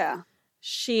thing. Yeah.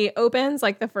 She opens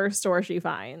like the first door she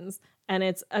finds, and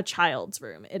it's a child's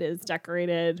room. It is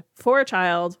decorated for a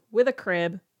child with a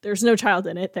crib. There's no child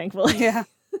in it, thankfully. Yeah.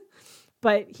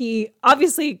 But he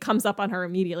obviously comes up on her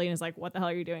immediately and is like, what the hell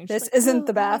are you doing? She's this like, isn't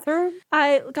the bathroom?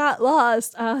 I got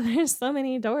lost. There's so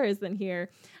many doors in here.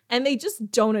 And they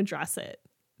just don't address it.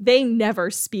 They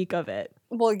never speak of it.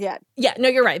 Well, yeah. Yeah, no,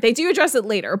 you're right. They do address it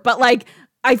later. But like,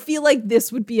 I feel like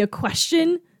this would be a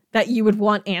question that you would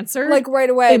want answered. Like right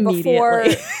away before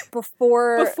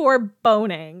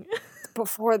boning.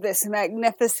 Before this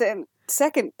magnificent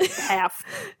second half.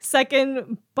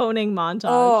 Second boning montage.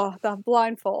 Oh, the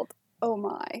blindfold. Oh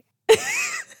my.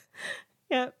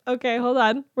 Yeah. Okay, hold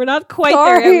on. We're not quite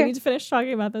there yet. We need to finish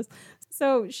talking about this.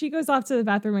 So she goes off to the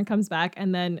bathroom and comes back,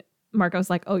 and then Marco's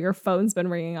like, oh, your phone's been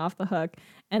ringing off the hook.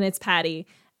 And it's Patty.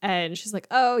 And she's like,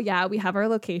 oh, yeah, we have our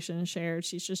location shared.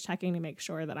 She's just checking to make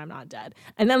sure that I'm not dead.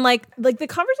 And then like the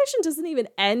conversation doesn't even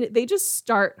end. They just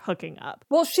start hooking up.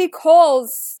 Well,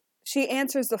 she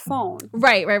answers the phone.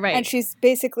 Right. And she's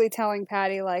basically telling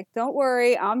Patty, like, don't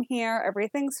worry, I'm here.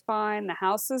 Everything's fine. The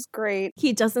house is great.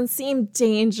 He doesn't seem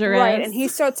dangerous. Right. And he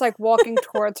starts, like, walking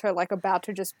towards her, like, about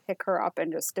to just pick her up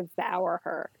and just devour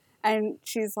her. And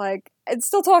she's like, and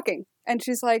still talking. And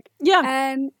she's like, yeah.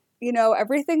 And, you know,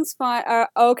 everything's fine.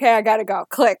 Okay, I gotta go.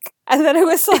 Click. And then it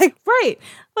was like, right.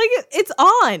 Like it's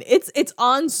on. It's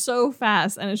on so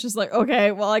fast. And it's just like,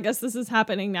 okay, well, I guess this is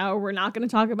happening now. We're not going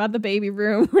to talk about the baby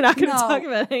room. We're not going to talk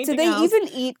about anything else. Did they even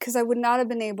eat? Because I would not have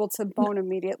been able to bone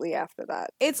immediately after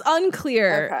that. It's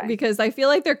unclear because I feel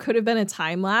like there could have been a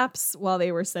time lapse while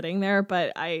they were sitting there,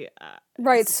 but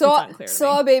right. Saw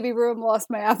a baby room, lost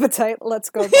my appetite.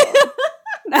 Let's go.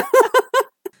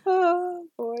 Oh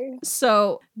boy.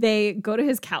 So they go to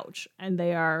his couch and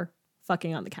they are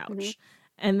fucking on the couch.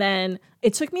 And then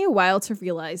it took me a while to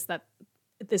realize that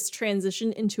this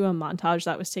transitioned into a montage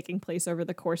that was taking place over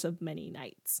the course of many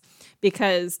nights,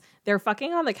 because they're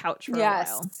fucking on the couch for a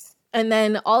while. And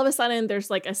then all of a sudden there's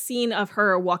like a scene of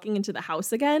her walking into the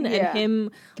house again and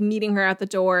him meeting her at the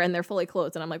door, and they're fully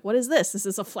clothed. And I'm like, what is this? Is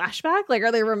this a flashback? Like,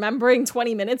 are they remembering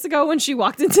 20 minutes ago when she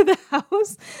walked into the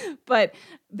house? But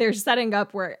they're setting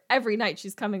up where every night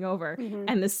she's coming over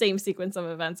and the same sequence of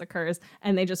events occurs,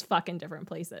 and they just fuck in different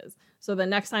places. So the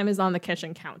next time is on the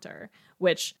kitchen counter,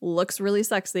 which looks really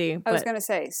sexy. I was going to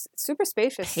say, super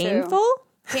spacious, painful? Too.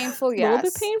 Painful, yes. A little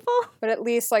bit painful. But at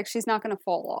least, like, she's not going to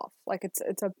fall off. Like,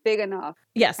 it's a big enough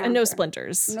Yes, counter. And no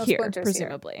splinters here,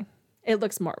 presumably. Here. It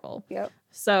looks marble. Yep.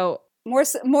 So... More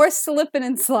slipping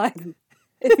and sliding,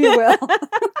 if you will.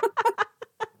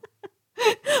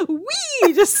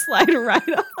 Wee! Just slide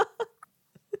right off.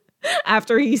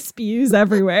 After he spews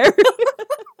everywhere.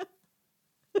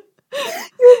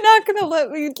 You're not going to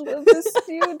let me live the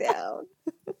spew down.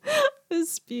 The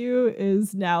spew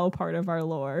is now part of our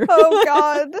lore. Oh,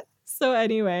 God. So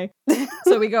anyway,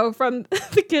 so we go from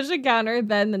the kitchen counter.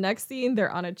 Then the next scene,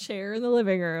 they're on a chair in the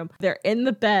living room. They're in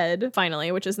the bed,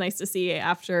 finally, which is nice to see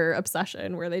after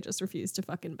Obsession, where they just refuse to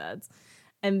fuck in beds.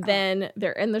 And then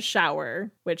they're in the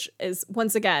shower, which is,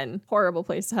 once again, horrible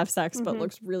place to have sex, but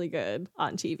looks really good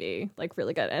on TV. Like,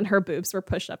 really good. And her boobs were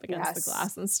pushed up against the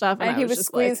glass and stuff. And he was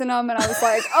squeezing them, and I was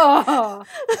like, oh,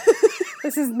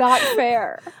 this is not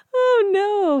fair. Oh,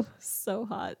 no. So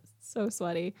hot. So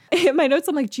sweaty. In my notes,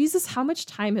 I'm like, Jesus, how much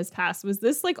time has passed? Was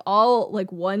this like all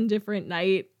like one different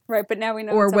night? Right, but now we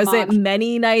know. Or it's a was it montage.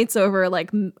 many nights over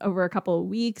over a couple of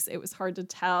weeks? It was hard to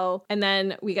tell. And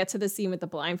then we get to the scene with the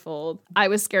blindfold. I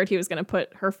was scared he was going to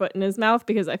put her foot in his mouth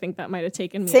because I think that might have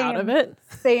taken me out of it.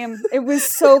 Same. It was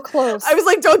so close. I was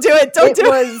like, don't do it. Don't do it.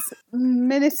 It was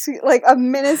a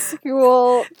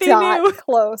minuscule dot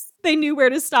close. They knew where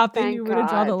to stop. They Thank knew where to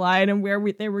draw God. the line and where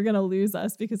they were going to lose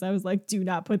us because I was like, do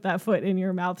not put that foot in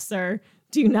your mouth, sir.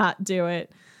 Do not do it.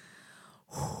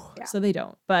 Yeah. So they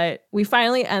don't. But we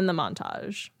finally end the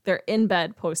montage. They're in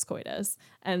bed post-coitus.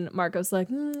 And Marco's like,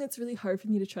 it's really hard for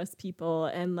me to trust people.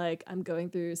 And like, I'm going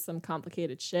through some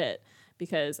complicated shit.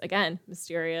 Because again,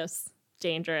 mysterious,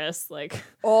 dangerous, like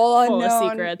all full unknown.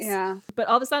 of secrets. Yeah. But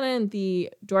all of a sudden, the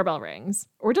doorbell rings.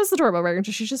 Or does the doorbell ring? Or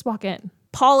does she just walk in?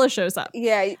 Paula shows up.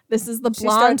 Yeah. This is the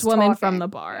blonde woman from the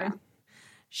bar. Yeah.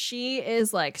 She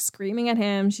is like screaming at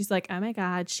him. She's like, oh my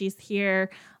God, she's here.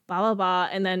 Blah, blah, blah.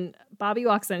 And then Bobby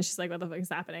walks in. She's like, what the fuck is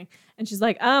happening? And she's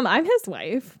like, I'm his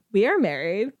wife. We are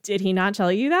married. Did he not tell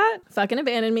you that? Fucking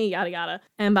abandoned me, yada, yada.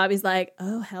 And Bobby's like,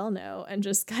 oh, hell no. And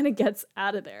just kind of gets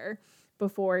out of there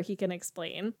before he can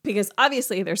explain. Because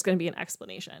obviously there's going to be an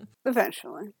explanation.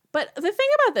 Eventually. But the thing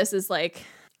about this is like,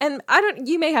 and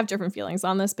you may have different feelings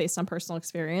on this based on personal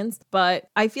experience, but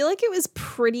I feel like it was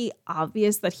pretty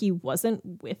obvious that he wasn't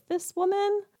with this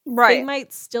woman. Right. They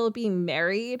might still be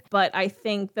married, but I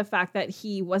think the fact that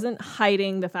he wasn't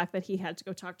hiding, the fact that he had to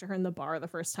go talk to her in the bar the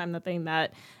first time that they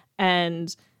met,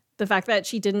 and the fact that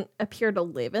she didn't appear to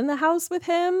live in the house with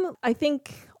him, I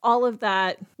think all of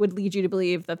that would lead you to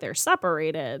believe that they're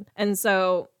separated. And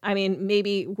so, I mean,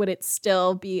 maybe would it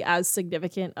still be as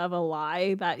significant of a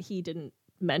lie that he didn't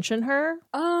mention her?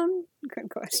 Good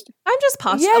question. I'm just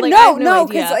Yeah, like, no,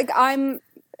 because like I'm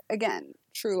again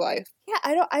true life. Yeah,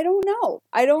 I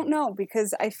don't know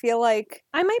because I feel like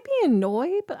I might be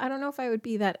annoyed, but I don't know if I would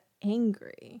be that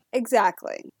angry.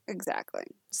 Exactly.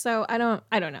 So I don't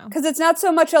know. Because it's not so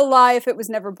much a lie if it was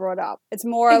never brought up. It's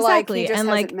more Exactly. like he just and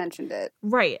hasn't mentioned it.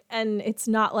 Right. And it's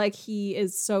not like he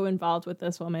is so involved with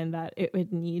this woman that it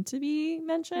would need to be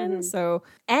mentioned. Mm-hmm. So,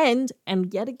 and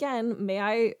yet again, may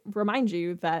I remind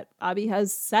you that Bobby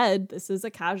has said this is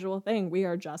a casual thing. We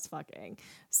are just fucking.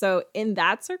 So in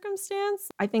that circumstance,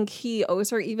 I think he owes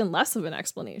her even less of an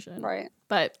explanation. Right.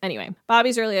 But anyway,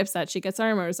 Bobby's really upset. She gets on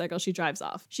her motorcycle. She drives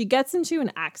off. She gets into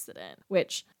an accident,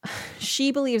 which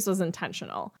she believes was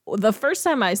intentional. The first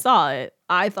time I saw it,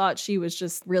 I thought she was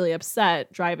just really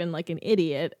upset driving like an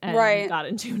idiot and got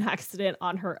into an accident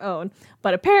on her own.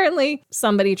 But apparently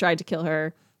somebody tried to kill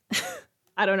her.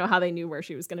 I don't know how they knew where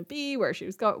she was going to be, where she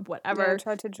was going, whatever. Yeah,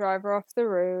 tried to drive her off the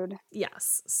road.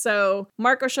 Yes. So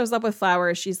Marco shows up with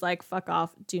flowers. She's like, fuck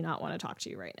off. Do not want to talk to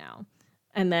you right now.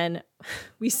 And then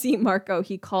we see Marco,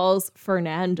 he calls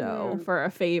Fernando for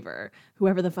a favor,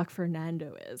 whoever the fuck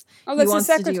Fernando is. Oh, that's the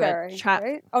secretary,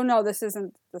 right? Oh, no, this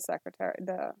isn't the secretary.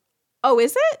 Oh,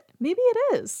 is it? Maybe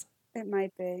it is. It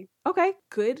might be. Okay,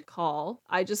 good call.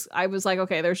 I was like,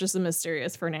 okay, there's just a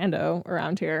mysterious Fernando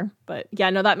around here. But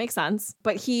yeah, no, that makes sense.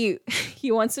 But he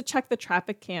wants to check the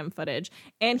traffic cam footage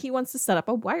and he wants to set up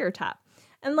a wiretap.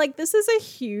 And like, this is a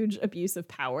huge abuse of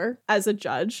power as a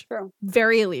judge. True.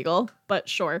 Very illegal, but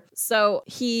sure. So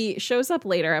he shows up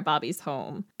later at Bobby's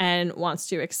home and wants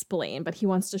to explain, but he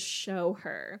wants to show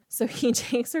her. So he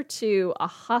takes her to a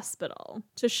hospital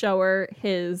to show her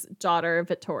his daughter,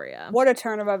 Victoria. What a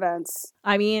turn of events.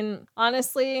 I mean,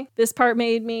 honestly, this part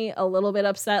made me a little bit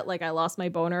upset. Like, I lost my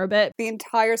boner a bit. The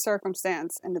entire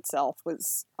circumstance in itself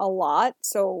was a lot.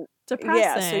 So Depressing.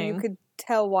 Yeah, so you could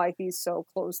tell why he's so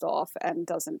closed off and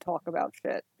doesn't talk about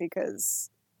shit, because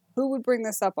who would bring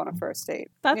this up on a first date?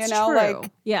 That's true.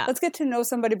 Like, yeah. Let's get to know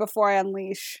somebody before I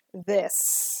unleash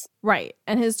this. Right.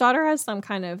 And his daughter has some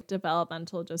kind of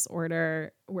developmental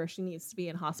disorder where she needs to be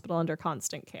in hospital under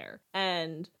constant care.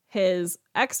 And his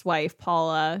ex-wife,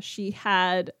 Paula, she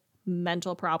had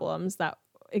mental problems that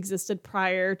existed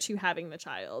prior to having the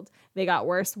child. They got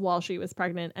worse while she was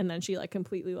pregnant, and then she like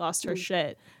completely lost her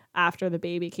shit after the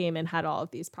baby came and had all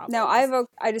of these problems. Now,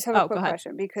 I just have a quick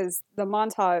question, because the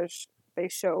montage they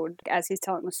showed as he's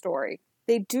telling the story,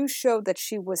 they do show that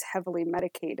she was heavily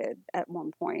medicated at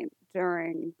one point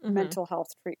during mental health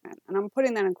treatment. And I'm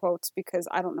putting that in quotes because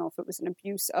I don't know if it was an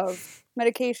abuse of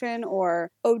medication or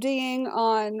ODing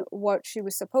on what she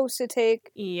was supposed to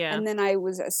take. Yeah. And then I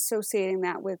was associating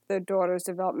that with the daughter's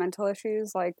developmental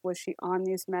issues. Like, was she on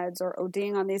these meds or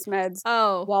ODing on these meds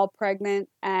while pregnant?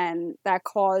 And that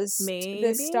caused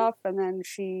this stuff. And then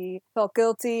she felt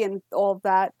guilty and all of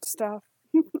that stuff.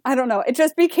 I don't know. It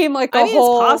just became like I a mean,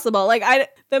 whole... it's possible. Like,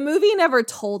 the movie never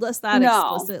told us that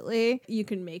No. explicitly. You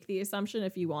can make the assumption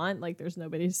if you want. Like, there's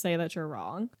nobody to say that you're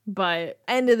wrong. But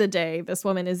end of the day, this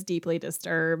woman is deeply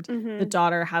disturbed. The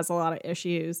daughter has a lot of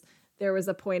issues. There was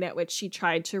a point at which she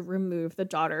tried to remove the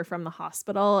daughter from the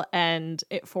hospital, and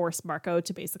it forced Marco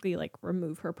to basically like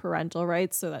remove her parental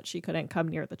rights so that she couldn't come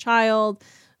near the child.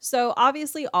 So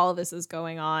obviously all of this is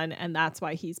going on, and that's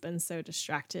why he's been so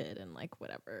distracted and like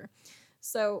whatever.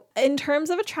 So in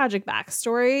terms of a tragic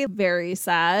backstory, very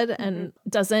sad and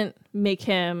doesn't make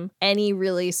him any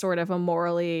really sort of a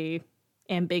morally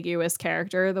ambiguous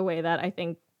character the way that I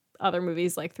think other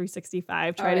movies like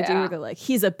 365 try to do, where they're like,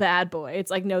 he's a bad boy.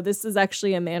 It's like, no, this is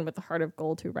actually a man with a heart of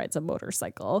gold who rides a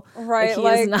motorcycle. Right,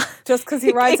 like just because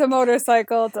he rides a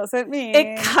motorcycle doesn't mean...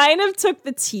 It kind of took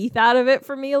the teeth out of it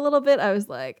for me a little bit. I was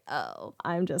like, oh,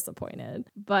 I'm disappointed.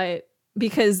 But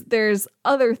because there's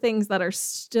other things that are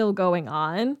still going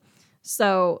on,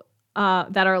 so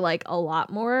that are like a lot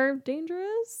more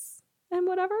dangerous and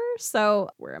whatever. So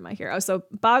where am I here? Oh, so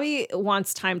Bobby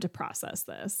wants time to process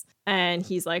this. And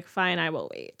he's like, fine, I will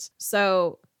wait.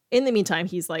 So in the meantime,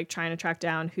 he's like trying to track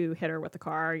down who hit her with the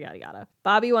car, yada, yada.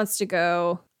 Bobby wants to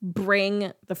go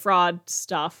bring the fraud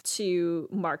stuff to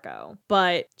Marco.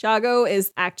 But Thiago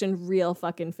is acting real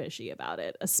fucking fishy about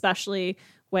it, especially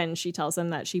when she tells him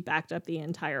that she backed up the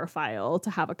entire file to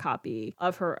have a copy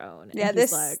of her own. And yeah,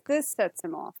 this sets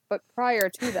him off. But prior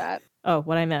to that... Oh,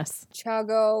 what'd I miss?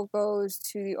 Thiago goes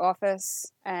to the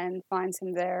office and finds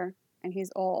him there, and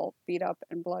he's all beat up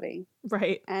and bloody.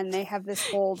 Right. And they have this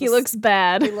whole... He looks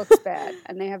bad. He looks bad.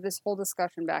 And they have this whole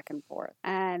discussion back and forth.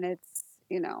 And it's,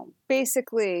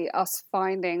 basically us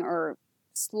finding or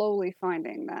slowly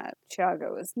finding that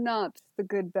Thiago is not the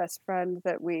good best friend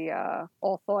that we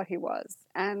all thought he was.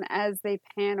 And as they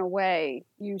pan away,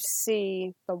 you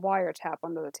see the wiretap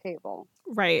under the table.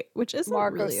 Right, which isn't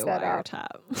Marco really a set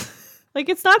wiretap. Like,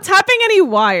 it's not tapping any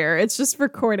wire. It's just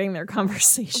recording their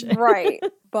conversation. Right.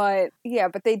 But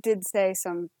they did say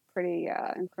some pretty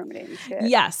incriminating shit.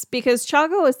 Yes, because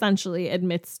Thiago essentially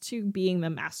admits to being the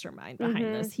mastermind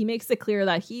behind this. He makes it clear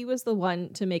that he was the one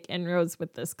to make inroads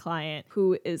with this client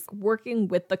who is working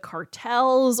with the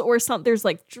cartels or something. There's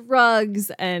like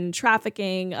drugs and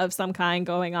trafficking of some kind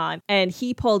going on. And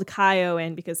he pulled Kaio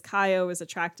in because Kaio was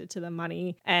attracted to the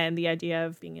money and the idea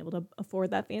of being able to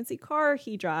afford that fancy car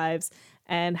he drives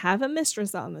and have a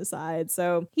mistress on the side.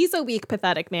 So he's a weak,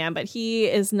 pathetic man, but he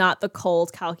is not the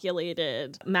cold,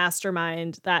 calculated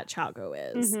mastermind that Thiago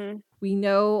is. We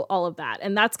know all of that.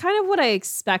 And that's kind of what I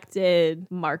expected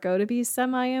Marco to be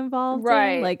semi-involved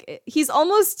in. Like, he's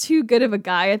almost too good of a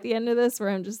guy at the end of this, where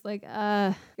I'm just like,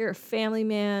 you're a family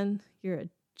man, you're a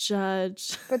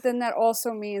judge. But then that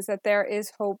also means that there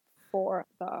is hope for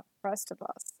the rest of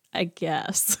us. I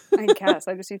guess. I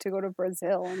just need to go to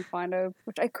Brazil and find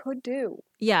which I could do.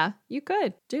 Yeah, you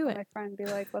could do it. My friend be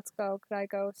like, let's go. Could I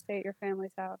go stay at your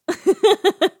family's house?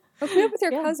 Hook me up with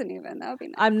your cousin even. That would be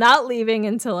nice. I'm not leaving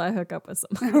until I hook up with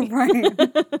somebody.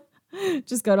 Right.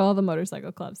 Just go to all the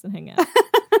motorcycle clubs and hang out.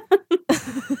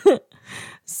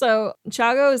 So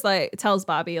Thiago is like, tells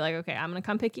Bobby, like, okay, I'm going to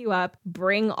come pick you up,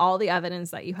 bring all the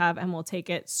evidence that you have, and we'll take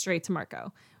it straight to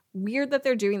Marco. Weird that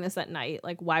they're doing this at night.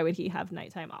 Like, why would he have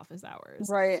nighttime office hours?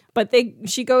 Right. But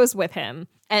she goes with him.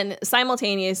 And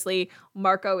simultaneously,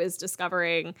 Marco is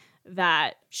discovering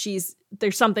that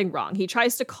there's something wrong. He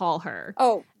tries to call her.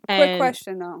 Oh, quick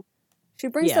question though. She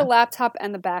brings the laptop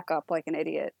and the backup like an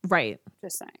idiot. Right.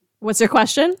 Just saying. What's your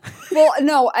question? Well,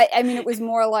 no, I mean, it was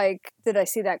more like, did I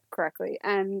see that correctly?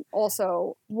 And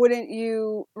also, wouldn't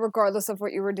you, regardless of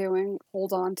what you were doing,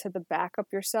 hold on to the backup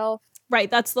yourself? Right,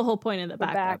 that's the whole point of the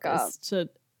backup.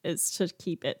 Is to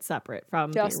keep it separate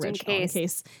from just the original in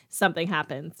case something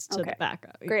happens to the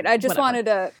backup. Great, I just wanted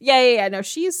to... Yeah, no,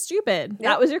 she's stupid. Yep.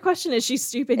 That was your question, is she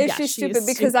stupid? Is she stupid?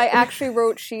 Because I actually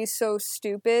wrote, she's so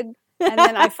stupid. And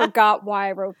then I forgot why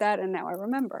I wrote that, and now I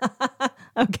remember.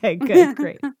 Okay, good,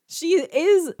 great. She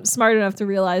is smart enough to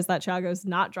realize that Thiago's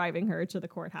not driving her to the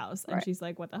courthouse, and she's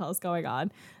like, what the hell is going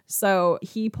on? So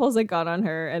he pulls a gun on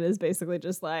her and is basically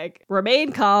just like,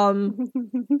 remain calm.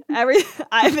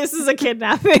 This is a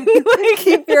kidnapping. Like,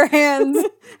 keep your hands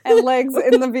and legs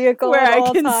in the vehicle where at all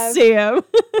I can times. see him.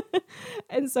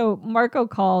 And so Marco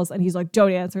calls and he's like,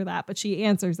 don't answer that. But she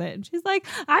answers it. And she's like,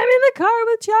 I'm in the car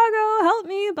with Thiago. Help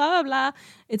me, blah, blah, blah.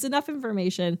 It's enough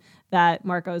information that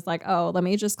Marco's like, oh, let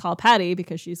me just call Patty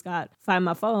because she's got Find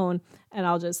My Phone and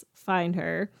I'll just find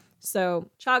her. So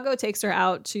Thiago takes her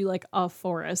out to like a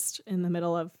forest in the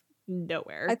middle of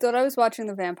nowhere. I thought I was watching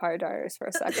The Vampire Diaries for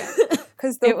a second.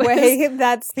 Because the way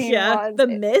that scene was. The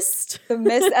mist. The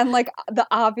mist and like the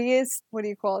obvious, what do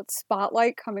you call it,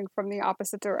 spotlight coming from the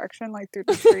opposite direction, like through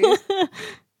the trees.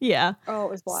 Yeah. Oh,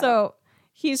 it was wild. So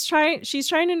she's trying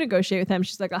to negotiate with him.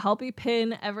 She's like, I'll help you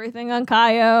pin everything on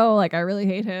Kaio. Like, I really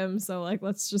hate him. So like,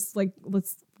 let's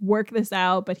work this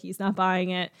out. But he's not buying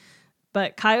it.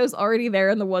 But Kaio's already there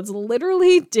in the woods,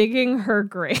 literally digging her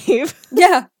grave.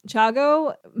 Yeah.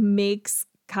 Chago makes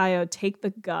Kaio take the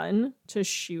gun to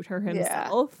shoot her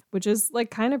himself, which is like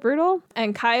kind of brutal.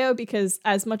 And Kaio, because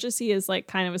as much as he is like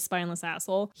kind of a spineless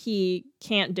asshole, he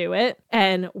can't do it.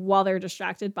 And while they're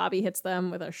distracted, Bobby hits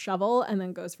them with a shovel and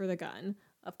then goes for the gun.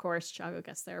 Of course, Chago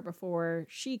gets there before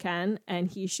she can, and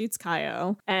he shoots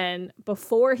Kaio. And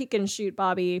before he can shoot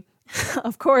Bobby,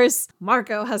 of course,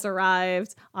 Marco has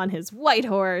arrived on his white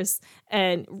horse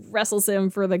and wrestles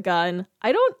him for the gun.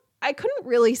 I couldn't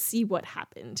really see what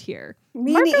happened here.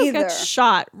 Me Marco neither. gets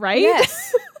shot, right?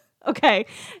 Yes. Okay.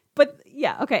 But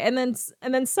yeah, okay. And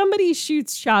then somebody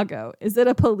shoots Chago. Is it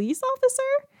a police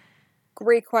officer?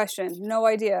 Great question. No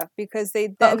idea. Because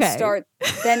they then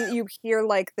then you hear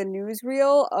like the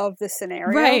newsreel of the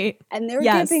scenario. Right. And they're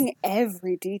giving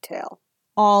every detail.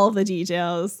 All the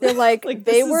details. They're like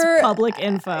they were public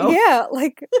info. Yeah,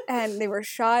 like, and they were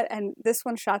shot, and this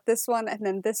one shot this one, and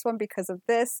then this one because of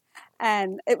this,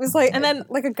 and it was like, and then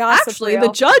like a gossip actually reel.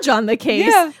 The judge on the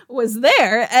case was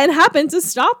there and happened to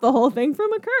stop the whole thing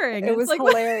from occurring. It was like,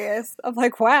 hilarious. I'm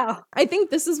like, wow. I think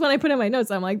this is when I put in my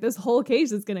notes. I'm like, this whole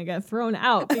case is gonna get thrown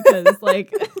out because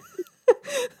like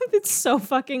it's so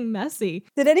fucking messy.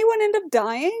 Did anyone end up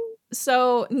dying?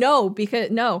 So no,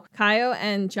 Kaio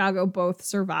and Chago both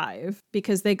survive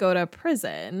because they go to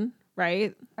prison,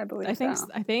 right? I believe so.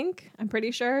 I'm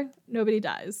pretty sure nobody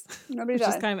dies. Nobody which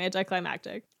dies. is kind of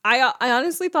anticlimactic. I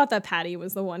honestly thought that Patty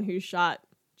was the one who shot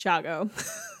Chago.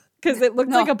 Because it looked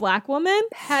like a black woman.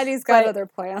 Patty's got other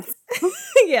plans.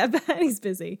 Yeah, Patty's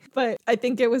busy. But I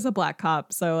think it was a black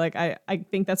cop. So like I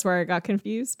think that's where I got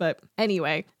confused. But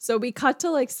anyway, so we cut to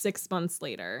like 6 months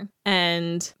later.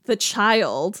 And the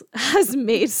child has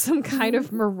made some kind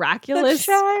of miraculous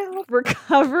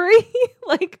recovery.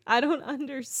 Like, I don't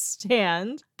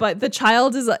understand. But the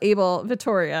child is able,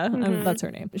 Victoria, that's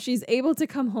her name. She's able to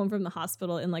come home from the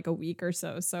hospital in like a week or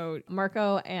so. So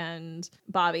Marco and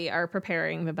Bobby are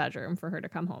preparing the bedroom for her to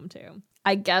come home to.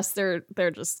 I guess they're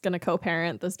just gonna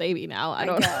co-parent this baby now. I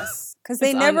don't know. Because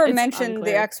they never mentioned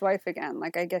the ex-wife again.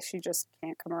 Like, I guess she just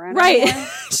can't come around anymore.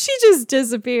 She just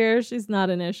disappears. She's not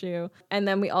an issue. And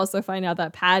then we also find out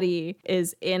that Patty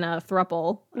is in a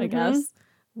throuple, I guess,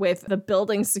 with the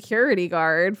building security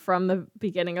guard from the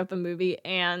beginning of the movie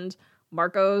and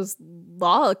Marco's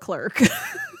law clerk.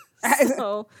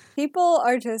 So people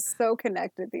are just so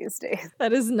connected these days.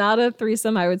 That is not a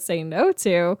threesome I would say no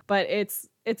to, but it's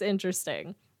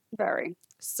interesting. Very.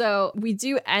 So we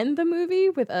do end the movie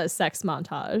with a sex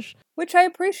montage, which I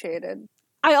appreciated.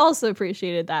 I also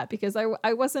appreciated that because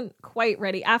I wasn't quite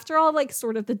ready. After all, like,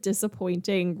 sort of the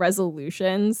disappointing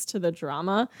resolutions to the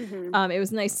drama, it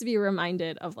was nice to be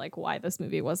reminded of, like, why this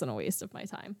movie wasn't a waste of my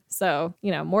time. So,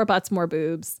 you know, more butts, more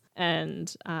boobs,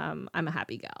 and I'm a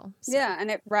happy gal. So. Yeah,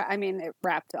 and it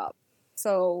wrapped up.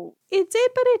 So it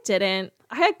did, but it didn't.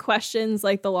 I had questions,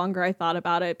 like, the longer I thought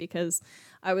about it because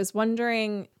I was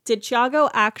wondering, did Thiago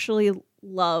actually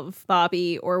love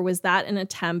Bobby, or was that an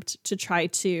attempt to try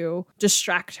to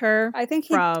distract her? I think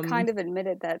he kind of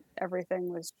admitted that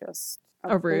everything was just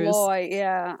a ruse. Ploy.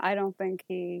 Yeah, I don't think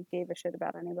he gave a shit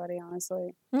about anybody,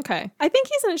 honestly. Okay. I think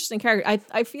he's an interesting character.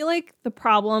 I feel like the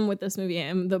problem with this movie,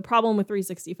 and the problem with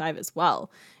 365 as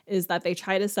well, is that they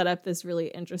try to set up this really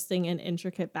interesting and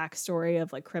intricate backstory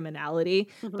of, like, criminality,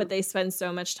 but they spend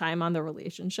so much time on the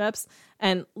relationships.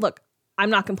 And look, I'm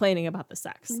not complaining about the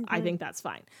sex. I think that's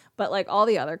fine. But, like, all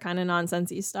the other kind of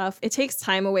nonsensy stuff, it takes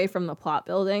time away from the plot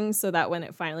building so that when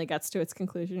it finally gets to its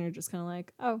conclusion, you're just kind of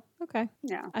like, oh, okay.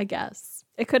 Yeah. I guess.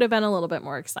 It could have been a little bit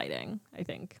more exciting, I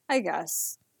think. I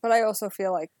guess. But I also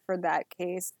feel like for that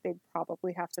case, they'd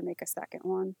probably have to make a second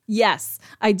one. Yes,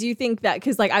 I do think that,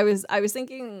 because, like, I was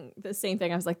thinking the same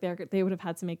thing. I was like, they would have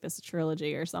had to make this a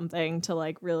trilogy or something to,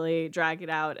 like, really drag it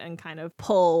out and kind of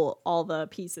pull all the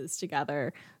pieces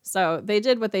together. So they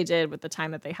did what they did with the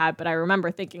time that they had. But I remember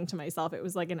thinking to myself, it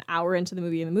was like an hour into the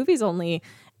movie, and the movie's only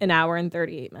an hour and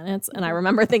 38 minutes. And I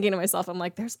remember thinking to myself, I'm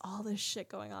like, there's all this shit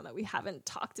going on that we haven't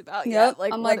talked about yet.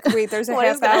 Like, I'm like, wait, there's a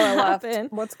half hour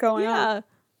left. What's going on?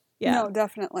 Yeah. No,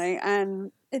 definitely.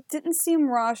 And it didn't seem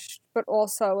rushed, but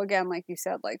also, again, like you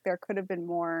said, like, there could have been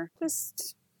more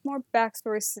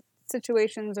backstory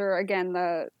situations, or again,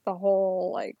 the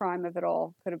whole like crime of it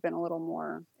all could have been a little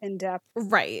more in depth.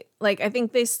 Right. Like, I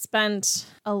think they spent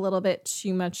a little bit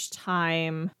too much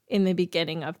time in the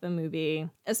beginning of the movie,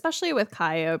 especially with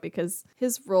Kaio, because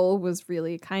his role was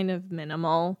really kind of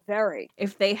minimal. Very.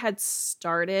 If they had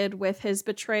started with his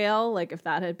betrayal, like if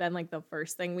that had been like the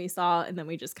first thing we saw and then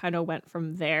we just kind of went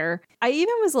from there. I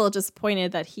even was a little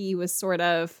disappointed that he was sort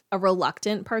of a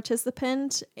reluctant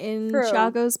participant in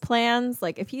Thiago's plans.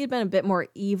 Like if he had been a bit more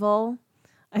evil,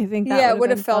 I think that it would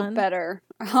have felt fun. Better.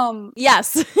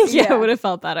 Yes. It would have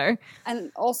felt better.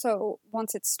 And also,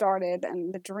 once it started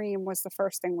and the dream was the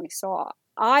first thing we saw,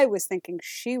 I was thinking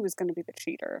she was going to be the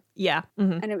cheater. Yeah.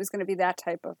 Mm-hmm. And it was going to be that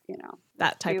type of,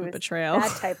 that type of betrayal.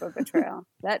 That type of betrayal.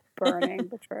 That burning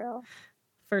betrayal.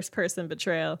 First person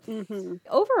betrayal. Mm-hmm.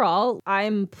 Overall,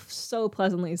 I'm so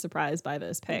pleasantly surprised by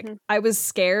this pick. Mm-hmm. I was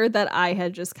scared that I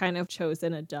had just kind of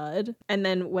chosen a dud. And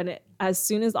then as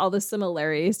soon as all the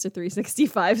similarities to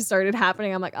 365 started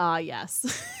happening, I'm like,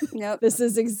 yes. Yep. This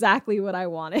is exactly what I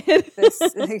wanted.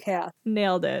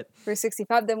 Nailed it.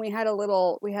 365. Then we had a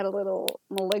little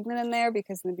Malignant in there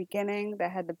because in the beginning they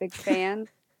had the big fan.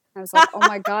 I was like, oh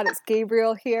my God, it's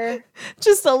Gabriel here.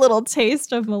 Just a little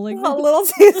taste of Malignant. A little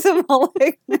taste of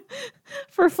Malignant.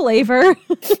 For flavor.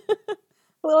 A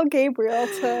little Gabriel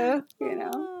to,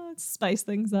 spice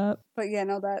things up. But yeah,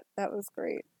 no, that was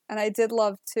great. And I did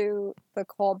love, too, the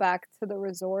callback to the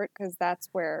resort because that's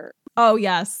where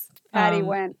Patty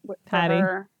went with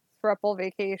her throuple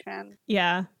vacation.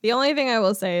 Yeah. The only thing I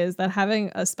will say is that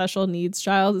having a special needs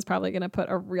child is probably going to put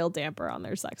a real damper on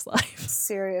their sex life.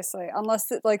 Seriously.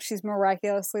 Unless she's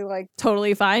miraculously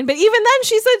totally fine. But even then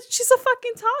she's a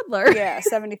fucking toddler. Yeah,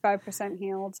 75%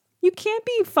 healed. You can't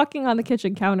be fucking on the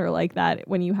kitchen counter like that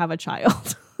when you have a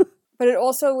child. But it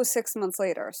also was 6 months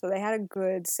later, so they had a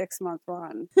good 6-month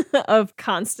run. Of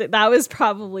constant. That was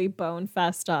probably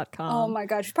bonefest.com. Oh my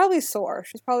God, she's probably sore.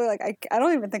 She's probably like, I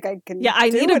don't even think I can. Yeah,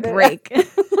 I need a break.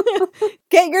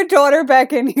 Get your daughter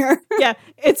back in here. Yeah,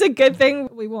 it's a good thing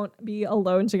we won't be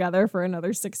alone together for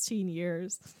another 16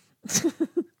 years.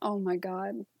 Oh my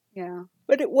God. Yeah.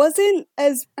 But it wasn't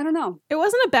I don't know. It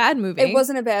wasn't a bad movie. It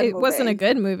wasn't a bad movie. It wasn't a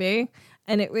good movie.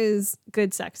 And it was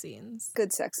good sex scenes.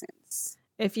 Good sex scenes.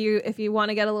 If you want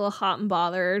to get a little hot and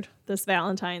bothered this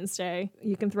Valentine's Day,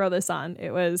 you can throw this on. It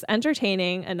was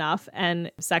entertaining enough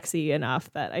and sexy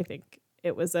enough that I think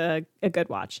it was a good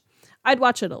watch. I'd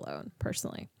watch it alone,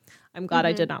 personally. I'm glad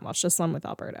I did not watch this one with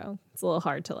Alberto. It's a little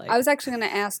hard to I was actually going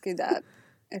to ask you that.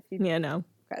 If you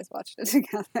guys watched it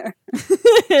together.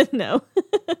 No.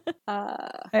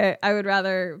 I would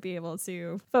rather be able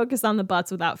to focus on the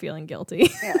butts without feeling guilty.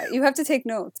 Yeah, you have to take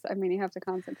notes. I mean, you have to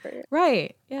concentrate.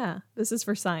 Right. Yeah. This is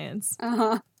for science.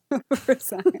 For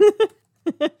science.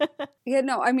 Yeah,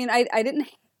 no, I mean, I didn't,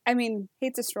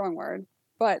 hate's a strong word,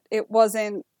 but it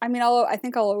wasn't, I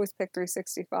think I'll always pick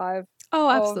 365. Oh,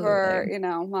 absolutely.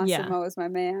 Over, Massimo is my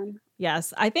man.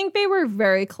 Yes. I think they were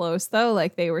very close, though.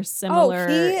 Like, they were similar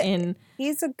in...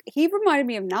 He reminded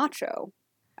me of Nacho,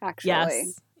 actually.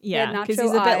 Yes. Yeah, because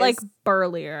he's a bit, like,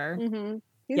 burlier. Mm-hmm.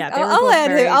 Yeah, I'll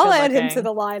add him to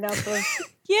the lineup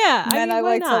of men I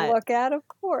like to look at, of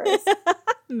course.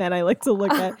 Men I like to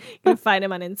look at. You can find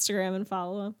him on Instagram and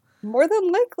follow him. More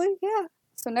than likely, yeah.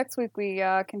 So next week we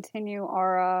continue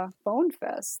our Bone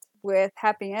Fest with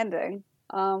Happy Ending.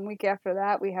 Week after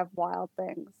that we have Wild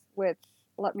Things, which,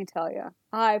 let me tell you,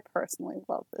 I personally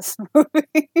love this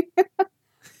movie.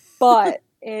 But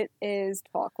it is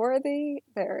talk worthy.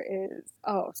 There is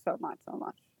so much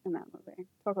in that movie.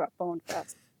 Talk about Bone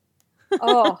Fest.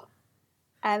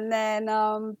 And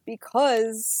then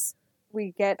because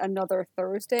we get another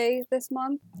Thursday this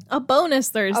month, a bonus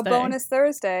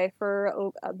Thursday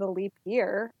for the leap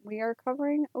year, we are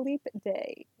covering Leap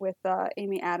Day with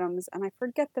Amy Adams, and I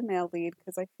forget the male lead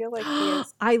because I feel like he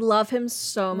is. I love him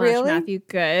so much. Really? Matthew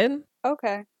Good.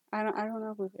 Okay. I don't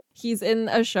know who he is. He's in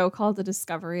a show called The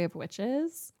Discovery of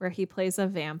Witches, where he plays a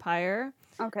vampire.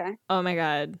 Okay. Oh my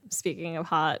God. Speaking of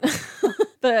hot.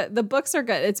 The books are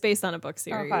good. It's based on a book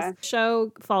series. Okay.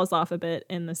 Show falls off a bit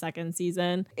in the second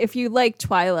season. If you like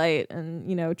Twilight and,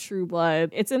 True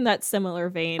Blood, it's in that similar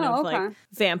vein of like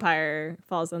vampire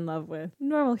falls in love with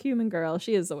normal human girl.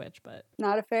 She is a witch, but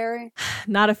not a fairy.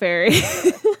 Not a fairy.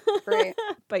 Great.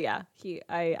 But yeah,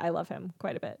 I love him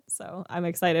quite a bit. So I'm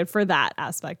excited for that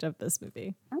aspect of this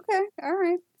movie. Okay. All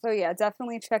right. So yeah,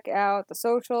 definitely check out the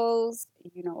socials.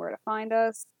 You know where to find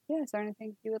us. Yeah, is there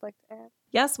anything you would like to add?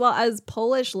 Yes, well, as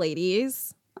Polish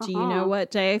ladies, do you know what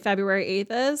day February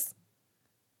 8th is?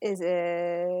 Is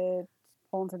it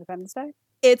Poland's Independence Day?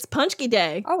 It's Punchki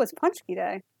Day. Oh, it's Punchki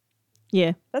Day.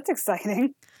 Yeah. That's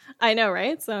exciting. I know,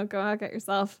 right? So go out, get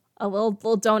yourself a little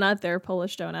donut. They're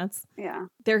Polish donuts. Yeah.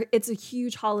 It's a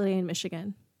huge holiday in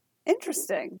Michigan.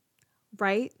 Interesting.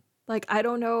 Right? Like, I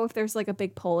don't know if there's like a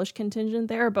big Polish contingent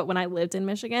there, but when I lived in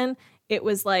Michigan, it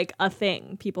was like a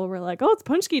thing. People were like, oh, it's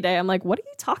Punchki Day. I'm like, what are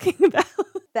you talking about?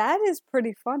 That is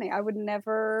pretty funny. I would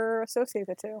never associate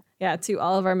the two. Yeah, to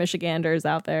all of our Michiganders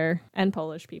out there and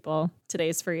Polish people,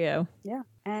 today's for you. Yeah.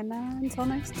 And until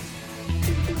next time.